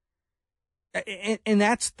isn't, and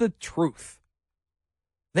that's the truth.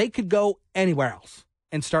 They could go anywhere else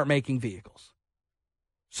and start making vehicles.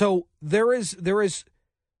 So there is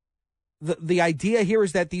the idea here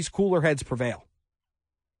is that these cooler heads prevail.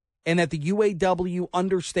 And that the UAW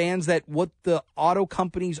understands that what the auto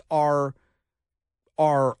companies are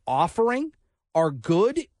offering are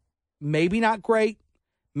good, maybe not great,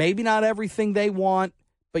 maybe not everything they want,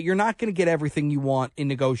 but you're not going to get everything you want in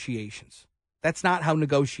negotiations. That's not how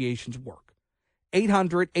negotiations work.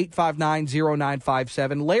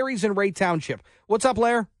 800-859-0957. Larry's in Ray Township. What's up,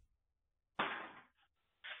 Larry?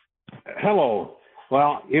 Hello.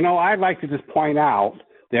 Well, I'd like to just point out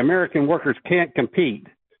the American workers can't compete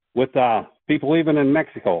with people even in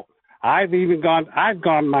Mexico. I've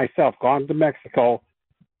gone myself to Mexico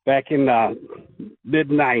back in the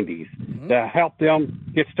mid-'90s to help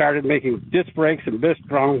them get started making disc brakes and disc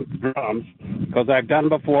drums because I've done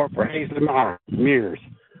before for Hazelmar years.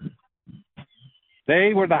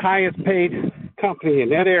 They were the highest paid company in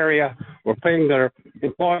that area. Were paying their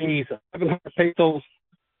employees 700 pesos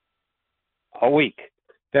a week.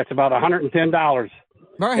 That's about $110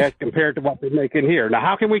 as compared to what they're making here. Now,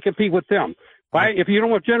 how can we compete with them? Why, if you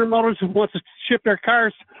don't have General Motors who wants to ship their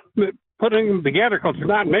cars, putting them together because they're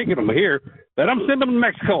not making them here, let them send them to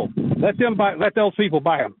Mexico. Let those people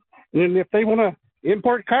buy them. And if they want to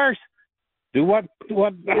import cars, do what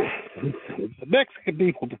the Mexican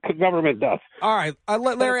people, the government does. All right.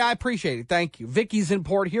 Larry, I appreciate it. Thank you. Vicky's in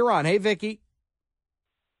Port Huron. Hey, Vicky.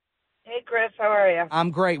 Hey, Chris. How are you?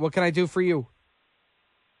 I'm great. What can I do for you?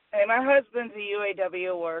 Hey, my husband's a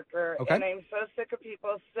UAW worker, Okay. and I'm so sick of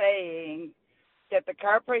people saying that the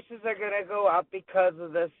car prices are going to go up because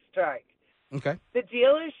of this strike. Okay. The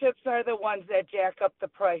dealerships are the ones that jack up the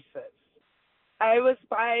prices. I was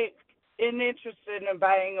interested in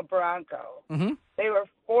buying a Bronco. Mm-hmm. They were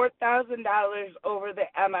 $4,000 over the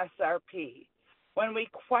MSRP. When we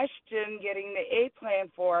question getting the A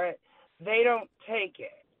plan for it, they don't take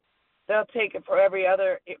it. They'll take it for every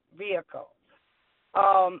other vehicle.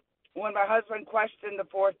 When my husband questioned the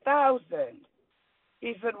 $4,000,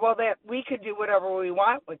 he said, well, that we could do whatever we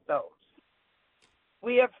want with those.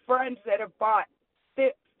 We have friends that have bought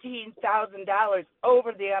 $15,000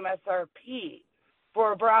 over the MSRP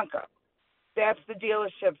for a Bronco. That's the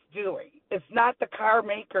dealership's doing. It's not the car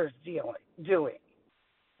makers doing.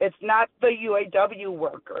 It's not the UAW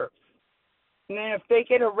workers. And then if they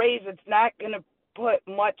get a raise, it's not going to put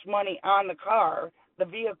much money on the car, the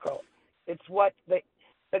vehicle. It's what the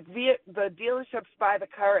dealerships buy the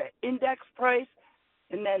car at index price,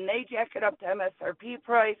 and then they jack it up to MSRP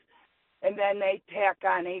price, and then they tack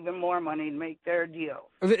on even more money to make their deal.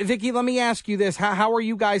 Vicky, let me ask you this. How are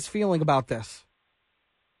you guys feeling about this?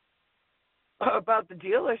 About the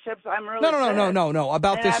dealerships, I'm really No.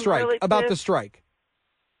 About this strike. Really about the strike.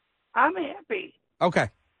 I'm happy.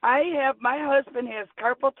 Okay. My husband has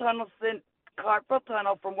carpal tunnel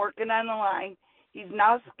from working on the line. He's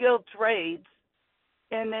now skilled trades,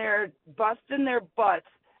 and they're busting their butts.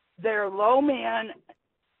 They're low men.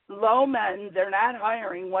 They're not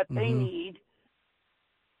hiring what they need.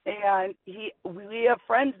 And we have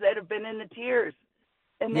friends that have been in the tears,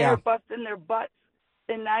 and they're busting their butts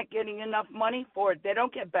and not getting enough money for it. They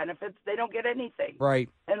don't get benefits. They don't get anything. Right.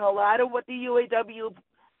 And a lot of what the UAW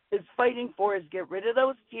is fighting for is get rid of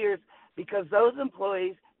those tiers because those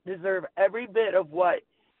employees deserve every bit of what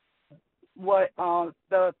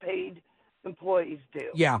the paid employees do.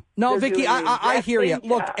 Yeah. No, They're Vicky, doing the I exact hear you. same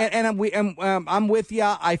Look, job. and I'm with you.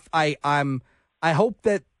 I hope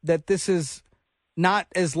that this is not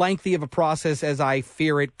as lengthy of a process as I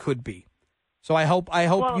fear it could be. So I hope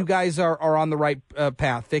you guys are on the right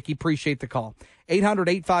path. Vicky, appreciate the call.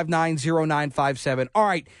 800-859-0957. All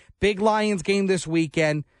right, big Lions game this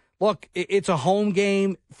weekend. Look, it's a home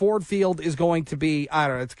game. Ford Field is going to be,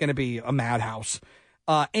 it's going to be a madhouse.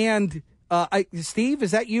 Steve,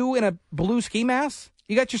 is that you in a blue ski mask?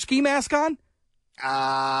 You got your ski mask on?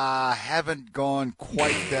 Haven't gone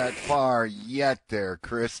quite that far yet there,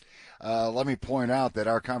 Chris. Let me point out that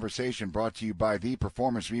our conversation brought to you by the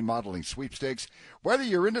Performance Remodeling Sweepstakes. Whether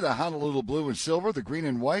you're into the Honolulu blue and silver, the green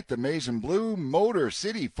and white, the maize and blue, Motor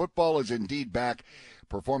City football is indeed back.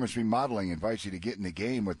 Performance Remodeling invites you to get in the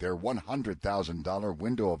game with their $100,000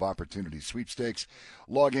 window of opportunity sweepstakes.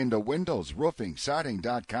 Log into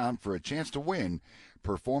windowsroofingsiding.com for a chance to win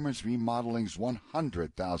Performance Remodeling's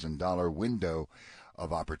 $100,000 window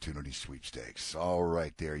of opportunity sweepstakes. All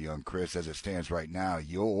right there, young Chris. As it stands right now,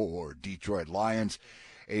 your Detroit Lions,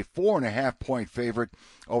 a 4.5-point favorite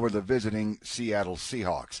over the visiting Seattle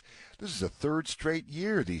Seahawks. This is the third straight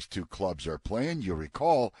year these two clubs are playing. You'll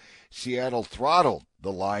recall Seattle throttled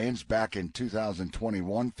the Lions back in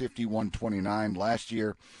 2021, 51-29. Last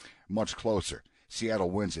year, much closer. Seattle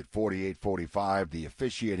wins at 48-45. The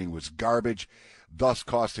officiating was garbage, thus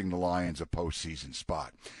costing the Lions a postseason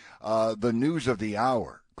spot. The news of the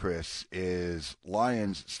hour, Chris, is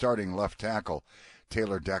Lions starting left tackle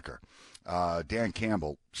Taylor Decker. Dan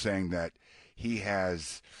Campbell saying that he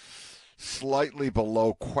has slightly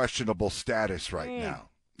below questionable status right now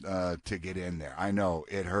to get in there. I know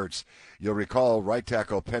it hurts. You'll recall right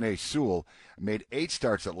tackle Penei Sewell made 8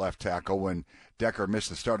 starts at left tackle when Decker missed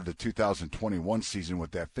the start of the 2021 season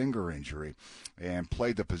with that finger injury and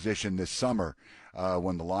played the position this summer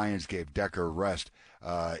when the Lions gave Decker rest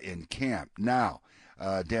in camp. Now,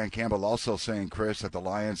 Dan Campbell also saying, Chris, that the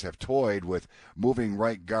Lions have toyed with moving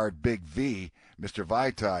right guard Big V, Mr.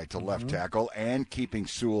 Vaitai, to left tackle and keeping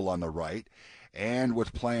Sewell on the right, and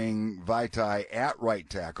with playing Vaitai at right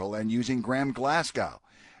tackle and using Graham Glasgow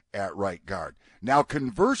at right guard. Now,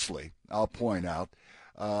 conversely, I'll point out,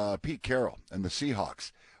 Pete Carroll and the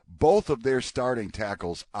Seahawks, both of their starting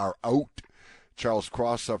tackles are out. Charles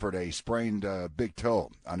Cross suffered a sprained big toe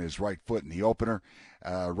on his right foot in the opener.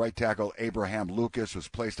 Right tackle Abraham Lucas was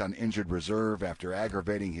placed on injured reserve after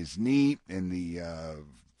aggravating his knee in the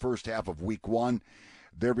first half of week 1.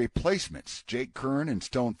 Their replacements, Jake Kern and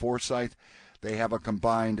Stone Forsythe, they have a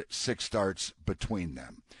combined 6 starts between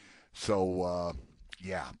them. So,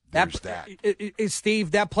 there's that.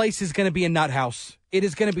 Steve, that place is going to be a nut house. It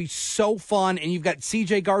is going to be so fun, and you've got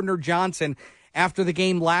C.J. Gardner-Johnson after the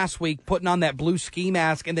game last week putting on that blue ski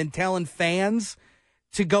mask and then telling fans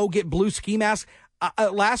to go get blue ski masks.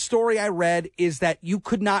 Last story I read is that you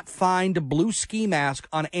could not find a blue ski mask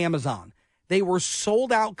on Amazon. They were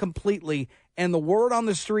sold out completely, and the word on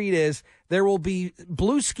the street is there will be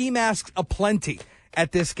blue ski masks aplenty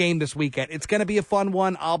at this game this weekend. It's going to be a fun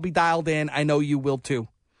one. I'll be dialed in. I know you will too.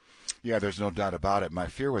 Yeah, there's no doubt about it. My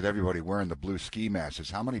fear with everybody wearing the blue ski mask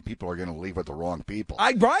is how many people are going to leave with the wrong people.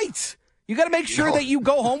 Right. You got to make sure that you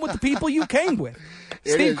go home with the people you came with.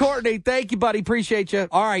 Steve Courtney, thank you, buddy. Appreciate you.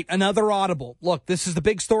 All right, another audible. Look, this is the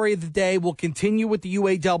big story of the day. We'll continue with the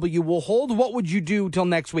UAW. We'll hold What Would You Do till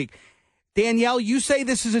next week. Danielle, you say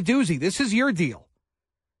this is a doozy. This is your deal.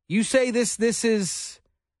 You say this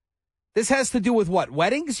has to do with what?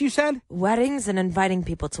 Weddings, you said? Weddings and inviting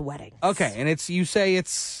people to weddings. Okay, and you say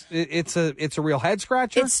it's a real head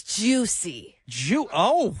scratcher? It's juicy.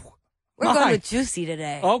 We're going with juicy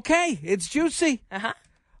today. Okay, it's juicy. Uh-huh.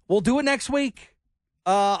 We'll do it next week.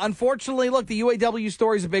 Unfortunately, look, the UAW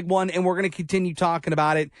story is a big one, and we're going to continue talking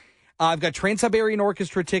about it. I've got Trans-Siberian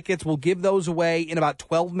Orchestra tickets. We'll give those away in about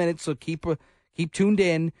 12 minutes, so keep tuned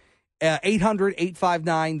in.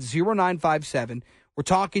 800-859-0957. We're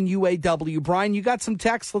talking UAW. Brian, you got some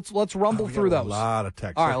texts? Let's rumble through those. A lot of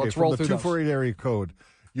texts. All right, let's roll through those. 248 area code.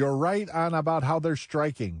 You're right on about how they're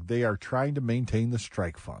striking. They are trying to maintain the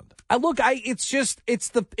strike fund.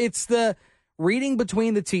 It's the reading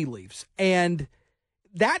between the tea leaves. And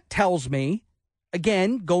that tells me,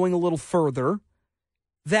 again, going a little further,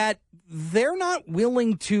 that they're not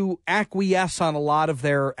willing to acquiesce on a lot of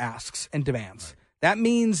their asks and demands. Right. That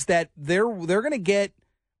means that they're going to get,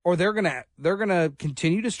 or they're going to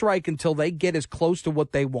continue to strike until they get as close to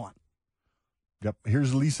what they want. Yep.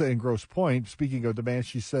 Here's Lisa in Grosse Pointe. Speaking of demands,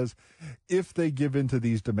 she says, if they give in to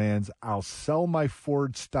these demands, I'll sell my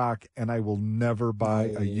Ford stock and I will never buy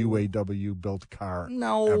a UAW-built car.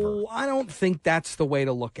 No, ever. I don't think that's the way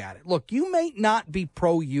to look at it. Look, you may not be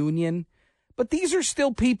pro-union, but these are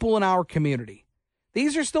still people in our community.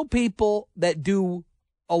 These are still people that do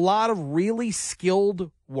a lot of really skilled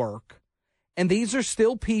work, and these are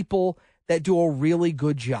still people that do a really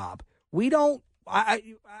good job.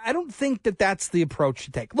 I don't think that that's the approach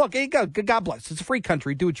to take. Look, God bless. It's a free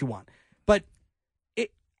country. Do what you want. But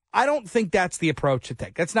I don't think that's the approach to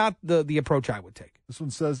take. That's not the approach I would take. This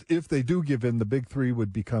one says, if they do give in, the big three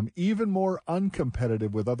would become even more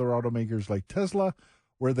uncompetitive with other automakers like Tesla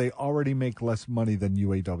where they already make less money than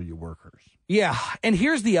UAW workers. Yeah, and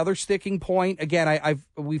here's the other sticking point. Again,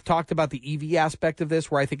 we've talked about the EV aspect of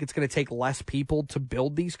this, where I think it's going to take less people to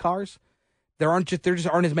build these cars. There just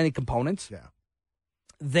aren't as many components. Yeah,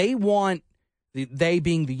 they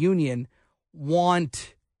being the union,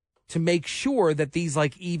 want to make sure that these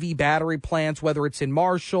like EV battery plants, whether it's in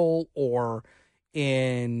Marshall or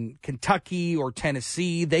in Kentucky or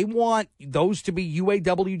Tennessee, they want those to be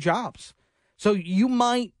UAW jobs. So you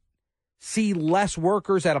might see less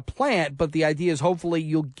workers at a plant, but the idea is hopefully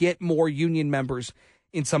you'll get more union members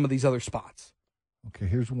in some of these other spots. Okay,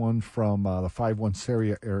 here's one from the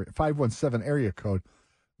 517 area code.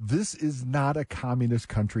 This is not a communist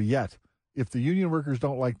country yet. If the union workers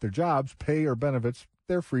don't like their jobs, pay, or benefits,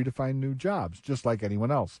 they're free to find new jobs, just like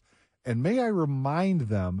anyone else. And may I remind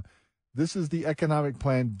them, this is the economic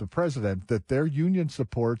plan of the president that their union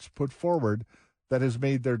supports put forward that has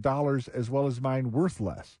made their dollars as well as mine worth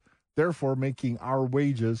less, therefore making our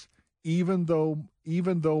wages, even though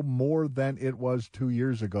more than it was 2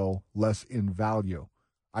 years ago, less in value.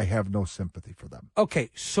 I have no sympathy for them. Okay,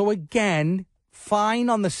 so again, fine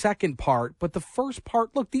on the second part, but the first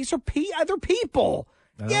part, look, these are other people.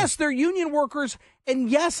 Yes, they're union workers, and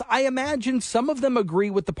yes, I imagine some of them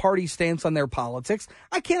agree with the party's stance on their politics.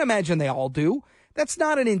 I can't imagine they all do. That's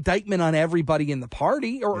not an indictment on everybody in the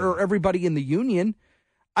party or everybody in the union.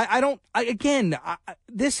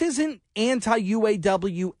 This isn't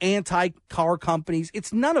anti-UAW, anti-car companies.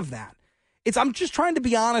 It's none of that. I'm just trying to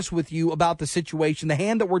be honest with you about the situation, the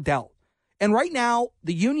hand that we're dealt. And right now,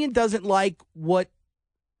 the union doesn't like what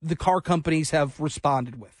the car companies have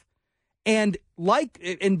responded with. And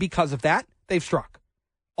because of that, they've struck.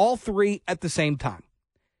 All three at the same time.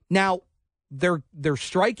 Now, they're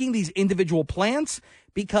striking these individual plants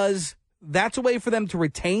because that's a way for them to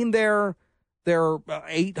retain their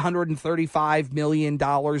 $835 million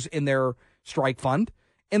in their strike fund,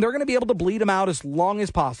 and they're going to be able to bleed them out as long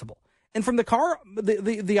as possible. And from the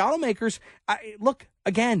automakers, look,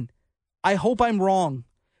 again, I hope I'm wrong,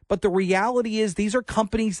 but the reality is these are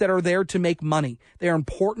companies that are there to make money. They're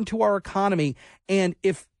important to our economy, and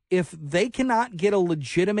if they cannot get a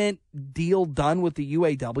legitimate deal done with the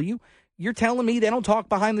UAW, you're telling me they don't talk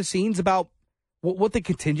behind the scenes about what the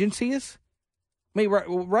contingency is? I mean,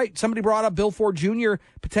 right. Somebody brought up Bill Ford Jr.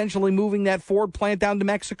 potentially moving that Ford plant down to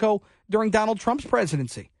Mexico during Donald Trump's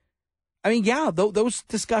presidency. I mean, yeah, those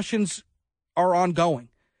discussions are ongoing.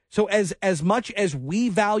 So as much as we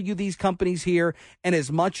value these companies here, and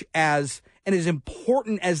as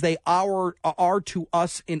important as they are to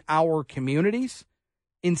us in our communities,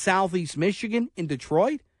 in Southeast Michigan, in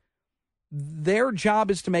Detroit, their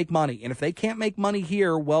job is to make money. And if they can't make money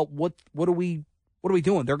here, well, what are we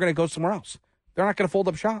doing? They're going to go somewhere else. They're not going to fold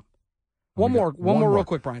up shop. One more real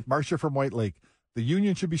quick, Brian. Marcia from White Lake. The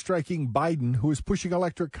union should be striking Biden, who is pushing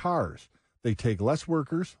electric cars. They take less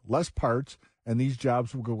workers, less parts, and these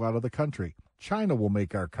jobs will go out of the country. China will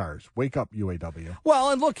make our cars. Wake up, UAW.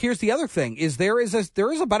 Well, and look, here's the other thing: there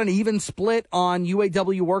is about an even split on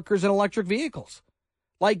UAW workers and electric vehicles.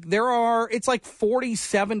 Like it's like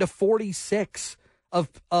 47 to 46 of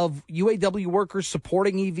UAW workers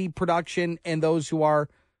supporting EV production and those who are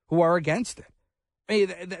against it. I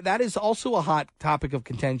mean, that is also a hot topic of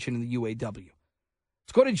contention in the UAW.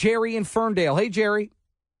 Let's go to Jerry in Ferndale. Hey, Jerry.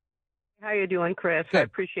 How you doing, Chris? Good. I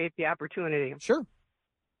appreciate the opportunity. Sure.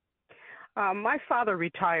 My father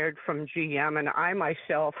retired from GM, and I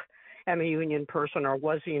myself am a union person, or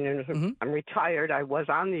was a union. Mm-hmm. I'm retired. I was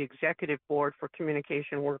on the executive board for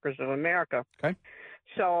Communication Workers of America. Okay.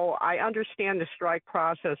 So I understand the strike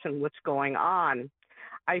process and what's going on.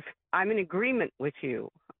 I'm in agreement with you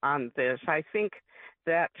on this. I think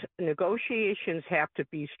that negotiations have to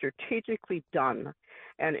be strategically done.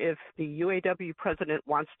 And if the UAW president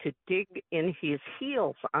wants to dig in his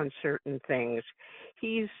heels on certain things,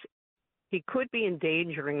 he could be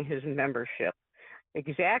endangering his membership.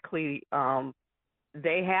 Exactly.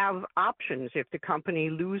 They have options. If the company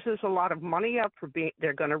loses a lot of money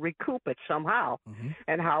they're going to recoup it somehow. Mm-hmm.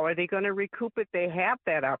 And how are they going to recoup it? They have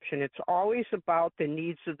that option. It's always about the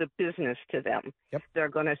needs of the business to them. Yep. They're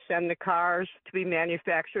going to send the cars to be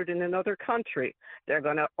manufactured in another country. They're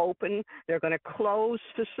going to close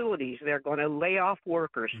facilities. They're going to lay off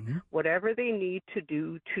workers. Mm-hmm. Whatever they need to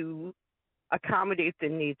do to accommodate the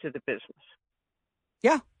needs of the business.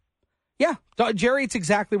 Yeah. Yeah. Jerry, it's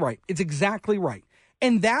exactly right. It's exactly right.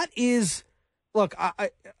 And that is, look,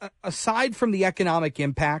 aside from the economic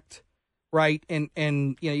impact, right?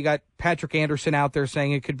 And you got Patrick Anderson out there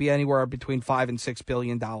saying it could be anywhere between $5 and $6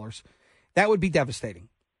 billion. That would be devastating.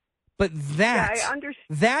 But that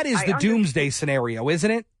is the doomsday scenario, isn't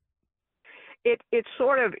it? It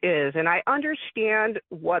sort of is, and I understand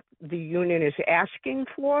what the union is asking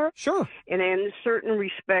for. Sure. And in certain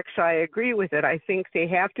respects, I agree with it. I think they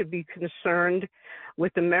have to be concerned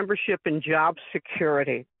with the membership and job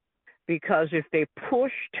security, because if they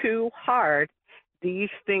push too hard, these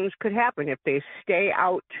things could happen. If they stay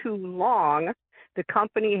out too long, the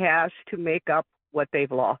company has to make up what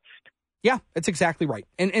they've lost. Yeah, that's exactly right.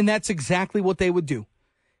 And that's exactly what they would do.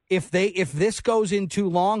 If this goes in too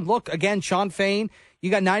long, look, again, Sean Fain,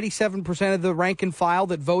 you got 97% of the rank and file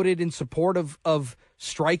that voted in support of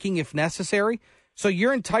striking if necessary. So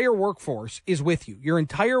your entire workforce is with you. Your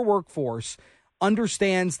entire workforce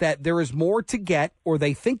understands that there is more to get, or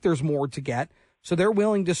they think there's more to get, so they're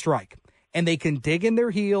willing to strike. And they can dig in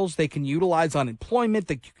their heels. They can utilize unemployment.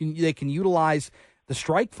 They can utilize the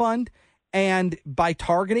strike fund. And by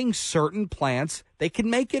targeting certain plants, they can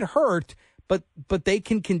make it hurt, but they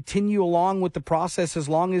can continue along with the process as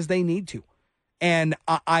long as they need to. And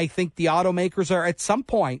I think the automakers are, at some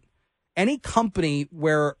point, any company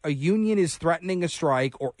where a union is threatening a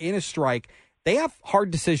strike or in a strike, they have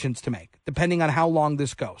hard decisions to make, depending on how long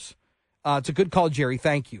this goes. It's a good call, Jerry.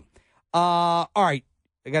 Thank you. All right.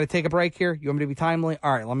 I got to take a break here. You want me to be timely?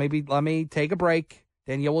 All right. Let me take a break.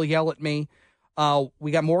 Danielle will yell at me.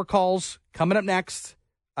 We got more calls coming up next.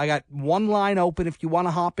 I got one line open if you want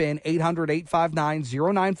to hop in,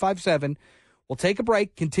 800-859-0957. We'll take a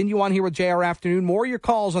break, continue on here with JR Afternoon. More of your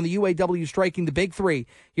calls on the UAW striking the big three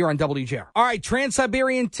here on WJR. All right,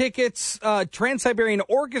 Trans-Siberian tickets, Trans-Siberian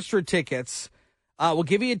Orchestra tickets. We'll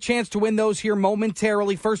give you a chance to win those here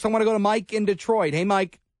momentarily. First, I want to go to Mike in Detroit. Hey,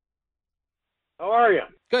 Mike. How are you?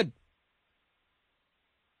 Good.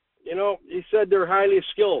 You know, you said they're highly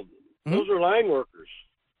skilled. Mm-hmm. Those are line workers.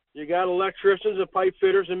 You got electricians and pipe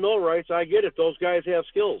fitters and millwrights. I get it. Those guys have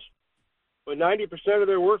skills. But 90% of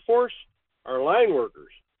their workforce are line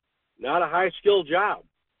workers, not a high-skilled job.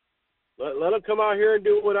 Let them come out here and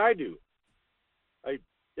do what I do.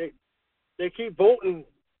 They keep voting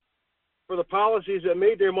for the policies that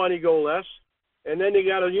made their money go less, and then you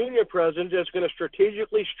got a union president that's going to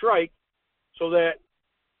strategically strike so that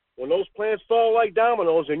when those plants fall like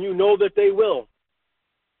dominoes, and you know that they will,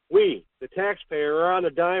 we, the taxpayer, are on the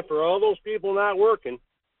dime for all those people not working,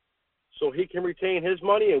 so he can retain his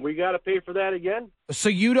money, and we got to pay for that again. So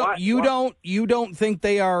you don't think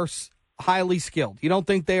they are highly skilled? You don't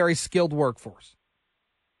think they are a skilled workforce?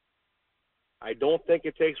 I don't think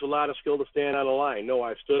it takes a lot of skill to stand on a line. No,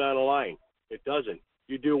 I've stood on a line. It doesn't.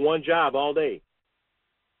 You do one job all day.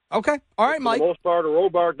 Okay. All right, Mike. For the most part, a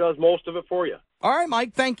Robart does most of it for you. All right,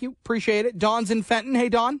 Mike. Thank you. Appreciate it. Dawn's in Fenton. Hey,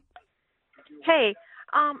 Dawn. Hey,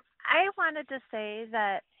 I wanted to say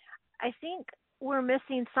that I think we're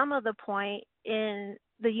missing some of the point in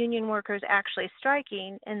the union workers actually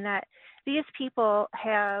striking, in that these people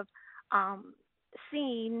have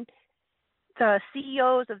seen the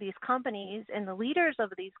CEOs of these companies and the leaders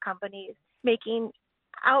of these companies making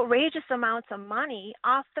outrageous amounts of money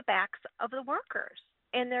off the backs of the workers.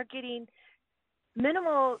 And they're getting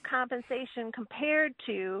minimal compensation compared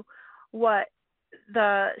to what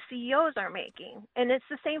the CEOs are making. And it's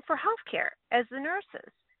the same for healthcare as the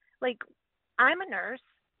nurses. Like, I'm a nurse,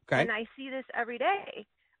 okay, and I see this every day.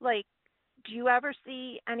 Like, do you ever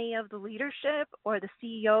see any of the leadership or the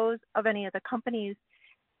CEOs of any of the companies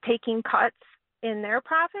taking cuts in their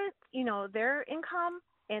profits, you know, their income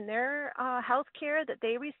and their health care that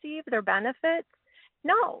they receive, their benefits?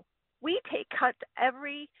 No, we take cuts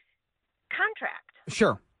every contract.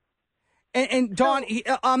 Sure. And Dawn,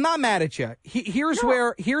 I'm not mad at you. Here's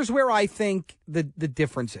where I think the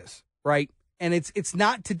difference is, right? And it's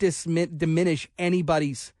not to diminish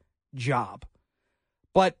anybody's job,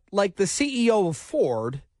 but like the CEO of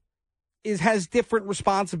Ford has different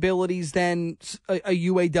responsibilities than a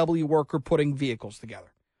UAW worker putting vehicles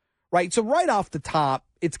together, right? So right off the top,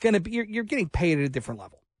 it's going to be you're getting paid at a different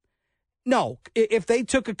level. No, if they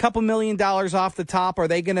took a couple $1 million off the top, are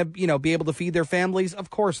they going to be able to feed their families?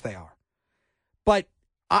 Of course they are. But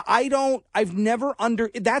I've never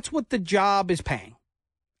that's what the job is paying.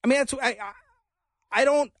 I mean, that's I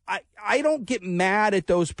don't get mad at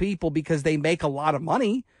those people because they make a lot of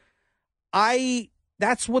money.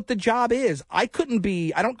 That's what the job is. I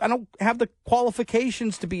don't have the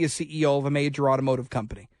qualifications to be a CEO of a major automotive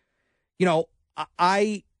company. You know,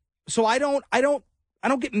 I don't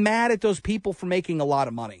get mad at those people for making a lot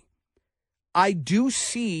of money. I do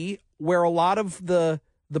see where a lot of the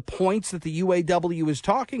points that the UAW is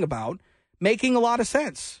talking about making a lot of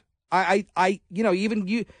sense. Even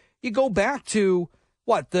you go back to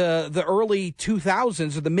what the early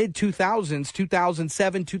 2000s or the mid 2000s,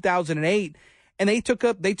 2007, 2008, and they took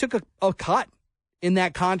a cut in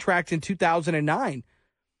that contract in 2009.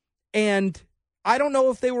 And I don't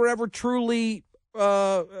know if they were ever truly,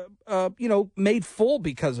 made full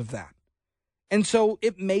because of that. And so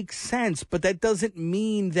it makes sense, but that doesn't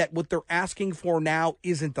mean that what they're asking for now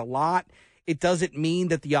isn't a lot. It doesn't mean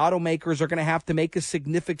that the automakers are going to have to make a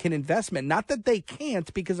significant investment. Not that they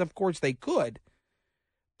can't, because of course they could,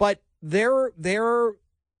 but they're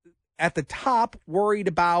at the top worried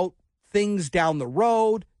about things down the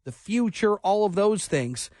road, the future, all of those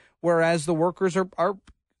things, whereas the workers are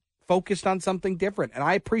focused on something different. And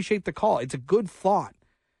I appreciate the call. It's a good thought.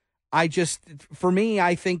 For me,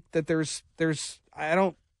 I think that I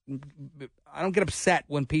don't get upset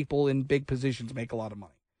when people in big positions make a lot of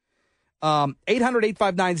money.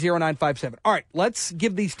 800-859-0957. All right, let's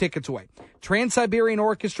give these tickets away. Trans-Siberian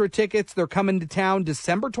Orchestra tickets, they're coming to town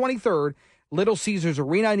December 23rd, Little Caesars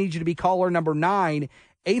Arena. I need you to be caller number 9,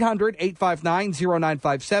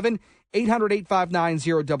 800-859-0957,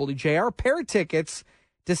 800-859-0WJR. Pair of tickets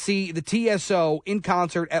to see the TSO in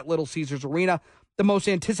concert at Little Caesars Arena. The most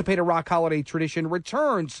anticipated rock holiday tradition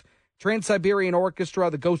returns. Trans-Siberian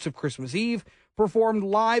Orchestra, the Ghosts of Christmas Eve, performed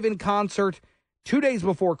live in concert 2 days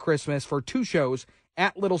before Christmas for 2 shows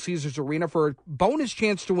at Little Caesars Arena. For a bonus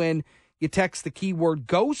chance to win, you text the keyword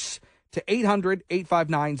GHOSTS to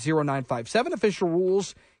 800-859-0957. Official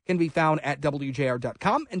rules can be found at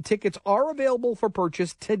WJR.com, and tickets are available for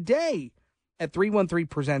purchase today at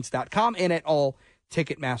 313presents.com and at all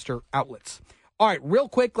Ticketmaster outlets. All right, real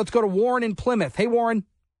quick, let's go to Warren in Plymouth. Hey, Warren.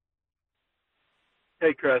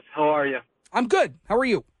 Hey, Chris. How are you? I'm good. How are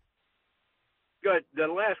you? Good. The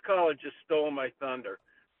last caller just stole my thunder.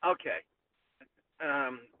 Okay.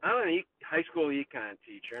 I'm a high school econ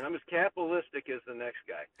teacher, and I'm as capitalistic as the next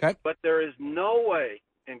guy. Okay. But there is no way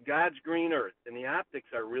in God's green earth, and the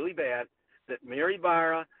optics are really bad, that Mary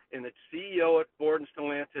Barra and the CEO at Ford and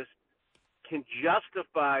Stellantis can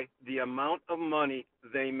justify the amount of money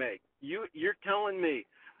they make. You're telling me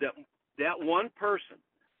that one person,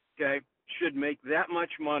 okay, should make that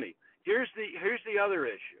much money. Here's the other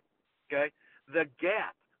issue, okay? The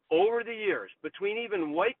gap over the years between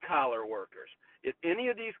even white-collar workers at any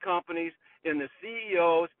of these companies and the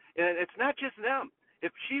CEOs, and it's not just them.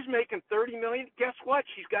 If she's making $30 million, guess what?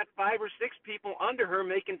 She's got 5 or 6 people under her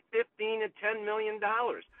making $15 and $10 million.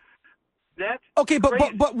 That's okay,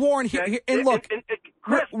 crazy. but Warren, here, and look,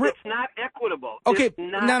 Chris, it's not equitable. Okay, it's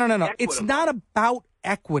not no. equitable. It's not about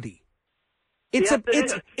equity.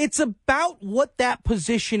 It's about what that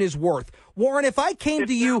position is worth. Warren, if I came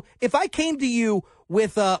to you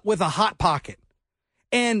with a hot pocket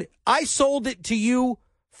and I sold it to you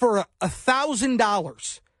for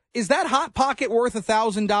 $1,000, is that hot pocket worth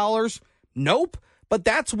 $1,000? Nope. But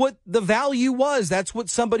that's what the value was. That's what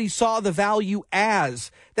somebody saw the value as.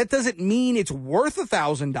 That doesn't mean it's worth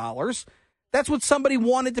 $1,000. That's what somebody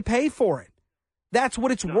wanted to pay for it. That's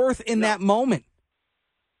what it's worth in that moment.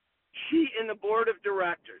 She and the board of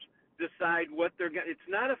directors decide what they're going to. It's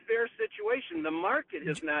not a fair situation. The market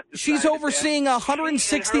has not decided. She's overseeing a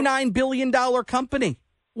 $169 billion company.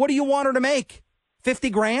 What do you want her to make?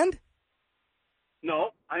 $50,000?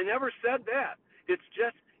 No, I never said that. It's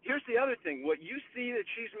just, here's the other thing. What you see that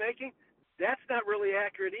she's making, that's not really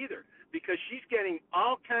accurate either, because she's getting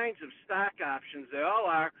all kinds of stock options, they all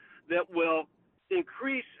are, that will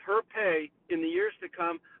increase her pay in the years to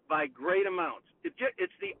come by great amounts.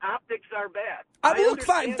 It's the optics are bad. Look,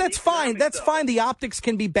 fine. That's fine. That's fine. The optics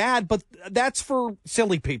can be bad, but that's for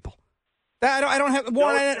silly people. I don't have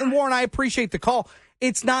Warren. I appreciate the call.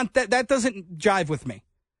 It's not that doesn't jive with me.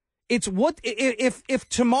 It's what if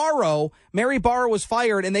tomorrow Mary Barra was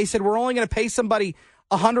fired and they said we're only going to pay somebody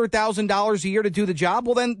 $100,000 a year to do the job.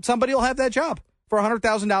 Well, then somebody will have that job for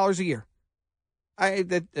 $100,000 a year.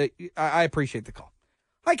 I appreciate the call.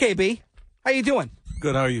 Hi, KB. How you doing?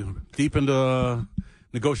 Good. How are you? Deep into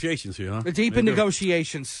negotiations here, huh? Deep in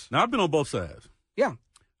negotiations. Now, I've been on both sides. Yeah.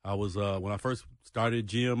 I was when I first started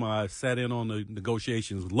GM, I sat in on the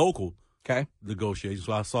negotiations, local negotiations,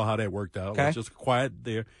 so I saw how that worked out. Okay. I was just quiet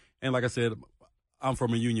there. And like I said, I'm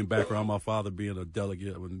from a union background. My father being a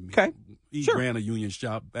delegate. He ran a union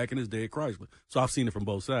shop back in his day at Chrysler. So I've seen it from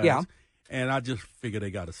both sides. Yeah. And I just figured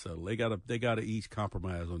they got to settle. They got to each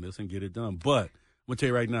compromise on this and get it done. But I'm going to tell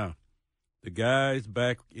you right now, the guys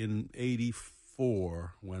back in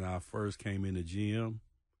 84, when I first came into GM,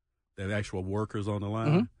 that actual workers on the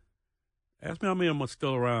line, ask me how many of them are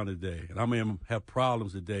still around today and how many of them have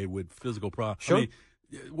problems today with physical problems. Sure. I mean,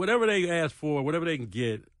 whatever they ask for, whatever they can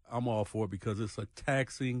get, I'm all for it because it's a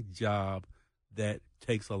taxing job that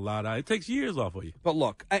takes a lot out. It takes years off of you. But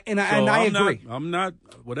look, I agree. I'm not,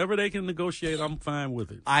 whatever they can negotiate, I'm fine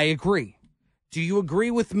with it. I agree. Do you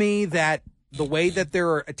agree with me that the way that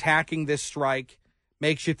they're attacking this strike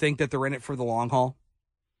makes you think that they're in it for the long haul?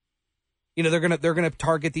 You know, they're gonna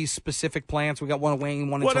target these specific plants. We got one in Wayne,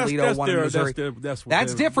 one in Toledo, one in Missouri.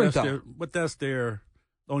 That's different, though. But that's their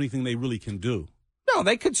only thing they really can do. No,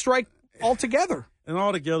 they could strike altogether. An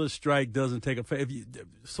altogether strike doesn't take effect.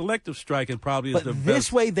 Selective striking probably is the best.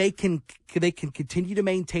 This way they can continue to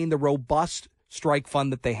maintain the robust strike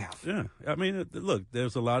fund that they have. Yeah, I mean, look,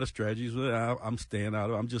 there's a lot of strategies that I'm staying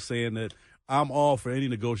out of. I'm just saying that I'm all for any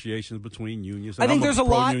negotiations between unions. I think there's a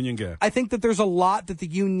lot. Union guy. I think that there's a lot that the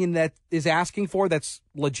union that is asking for that's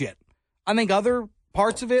legit. I think other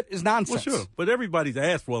parts of it is nonsense. Well, sure, but everybody's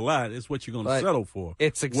asked for a lot. It's what you're going to settle for.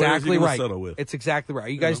 It's exactly right. Settle with? It's exactly right. Are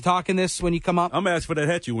you guys talking this when you come up? I'm asking for that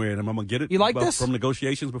hat you're wearing. I'm going to get it. You like this? From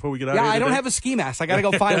negotiations before we get out of here? Yeah, I don't have a ski mask. I got to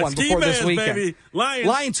go find one before this weekend. Baby.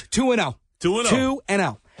 Lions 2-0.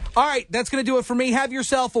 2-0. All right, that's going to do it for me. Have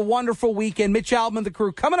yourself a wonderful weekend. Mitch Albom and the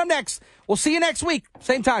crew coming up next. We'll see you next week.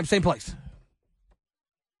 Same time, same place.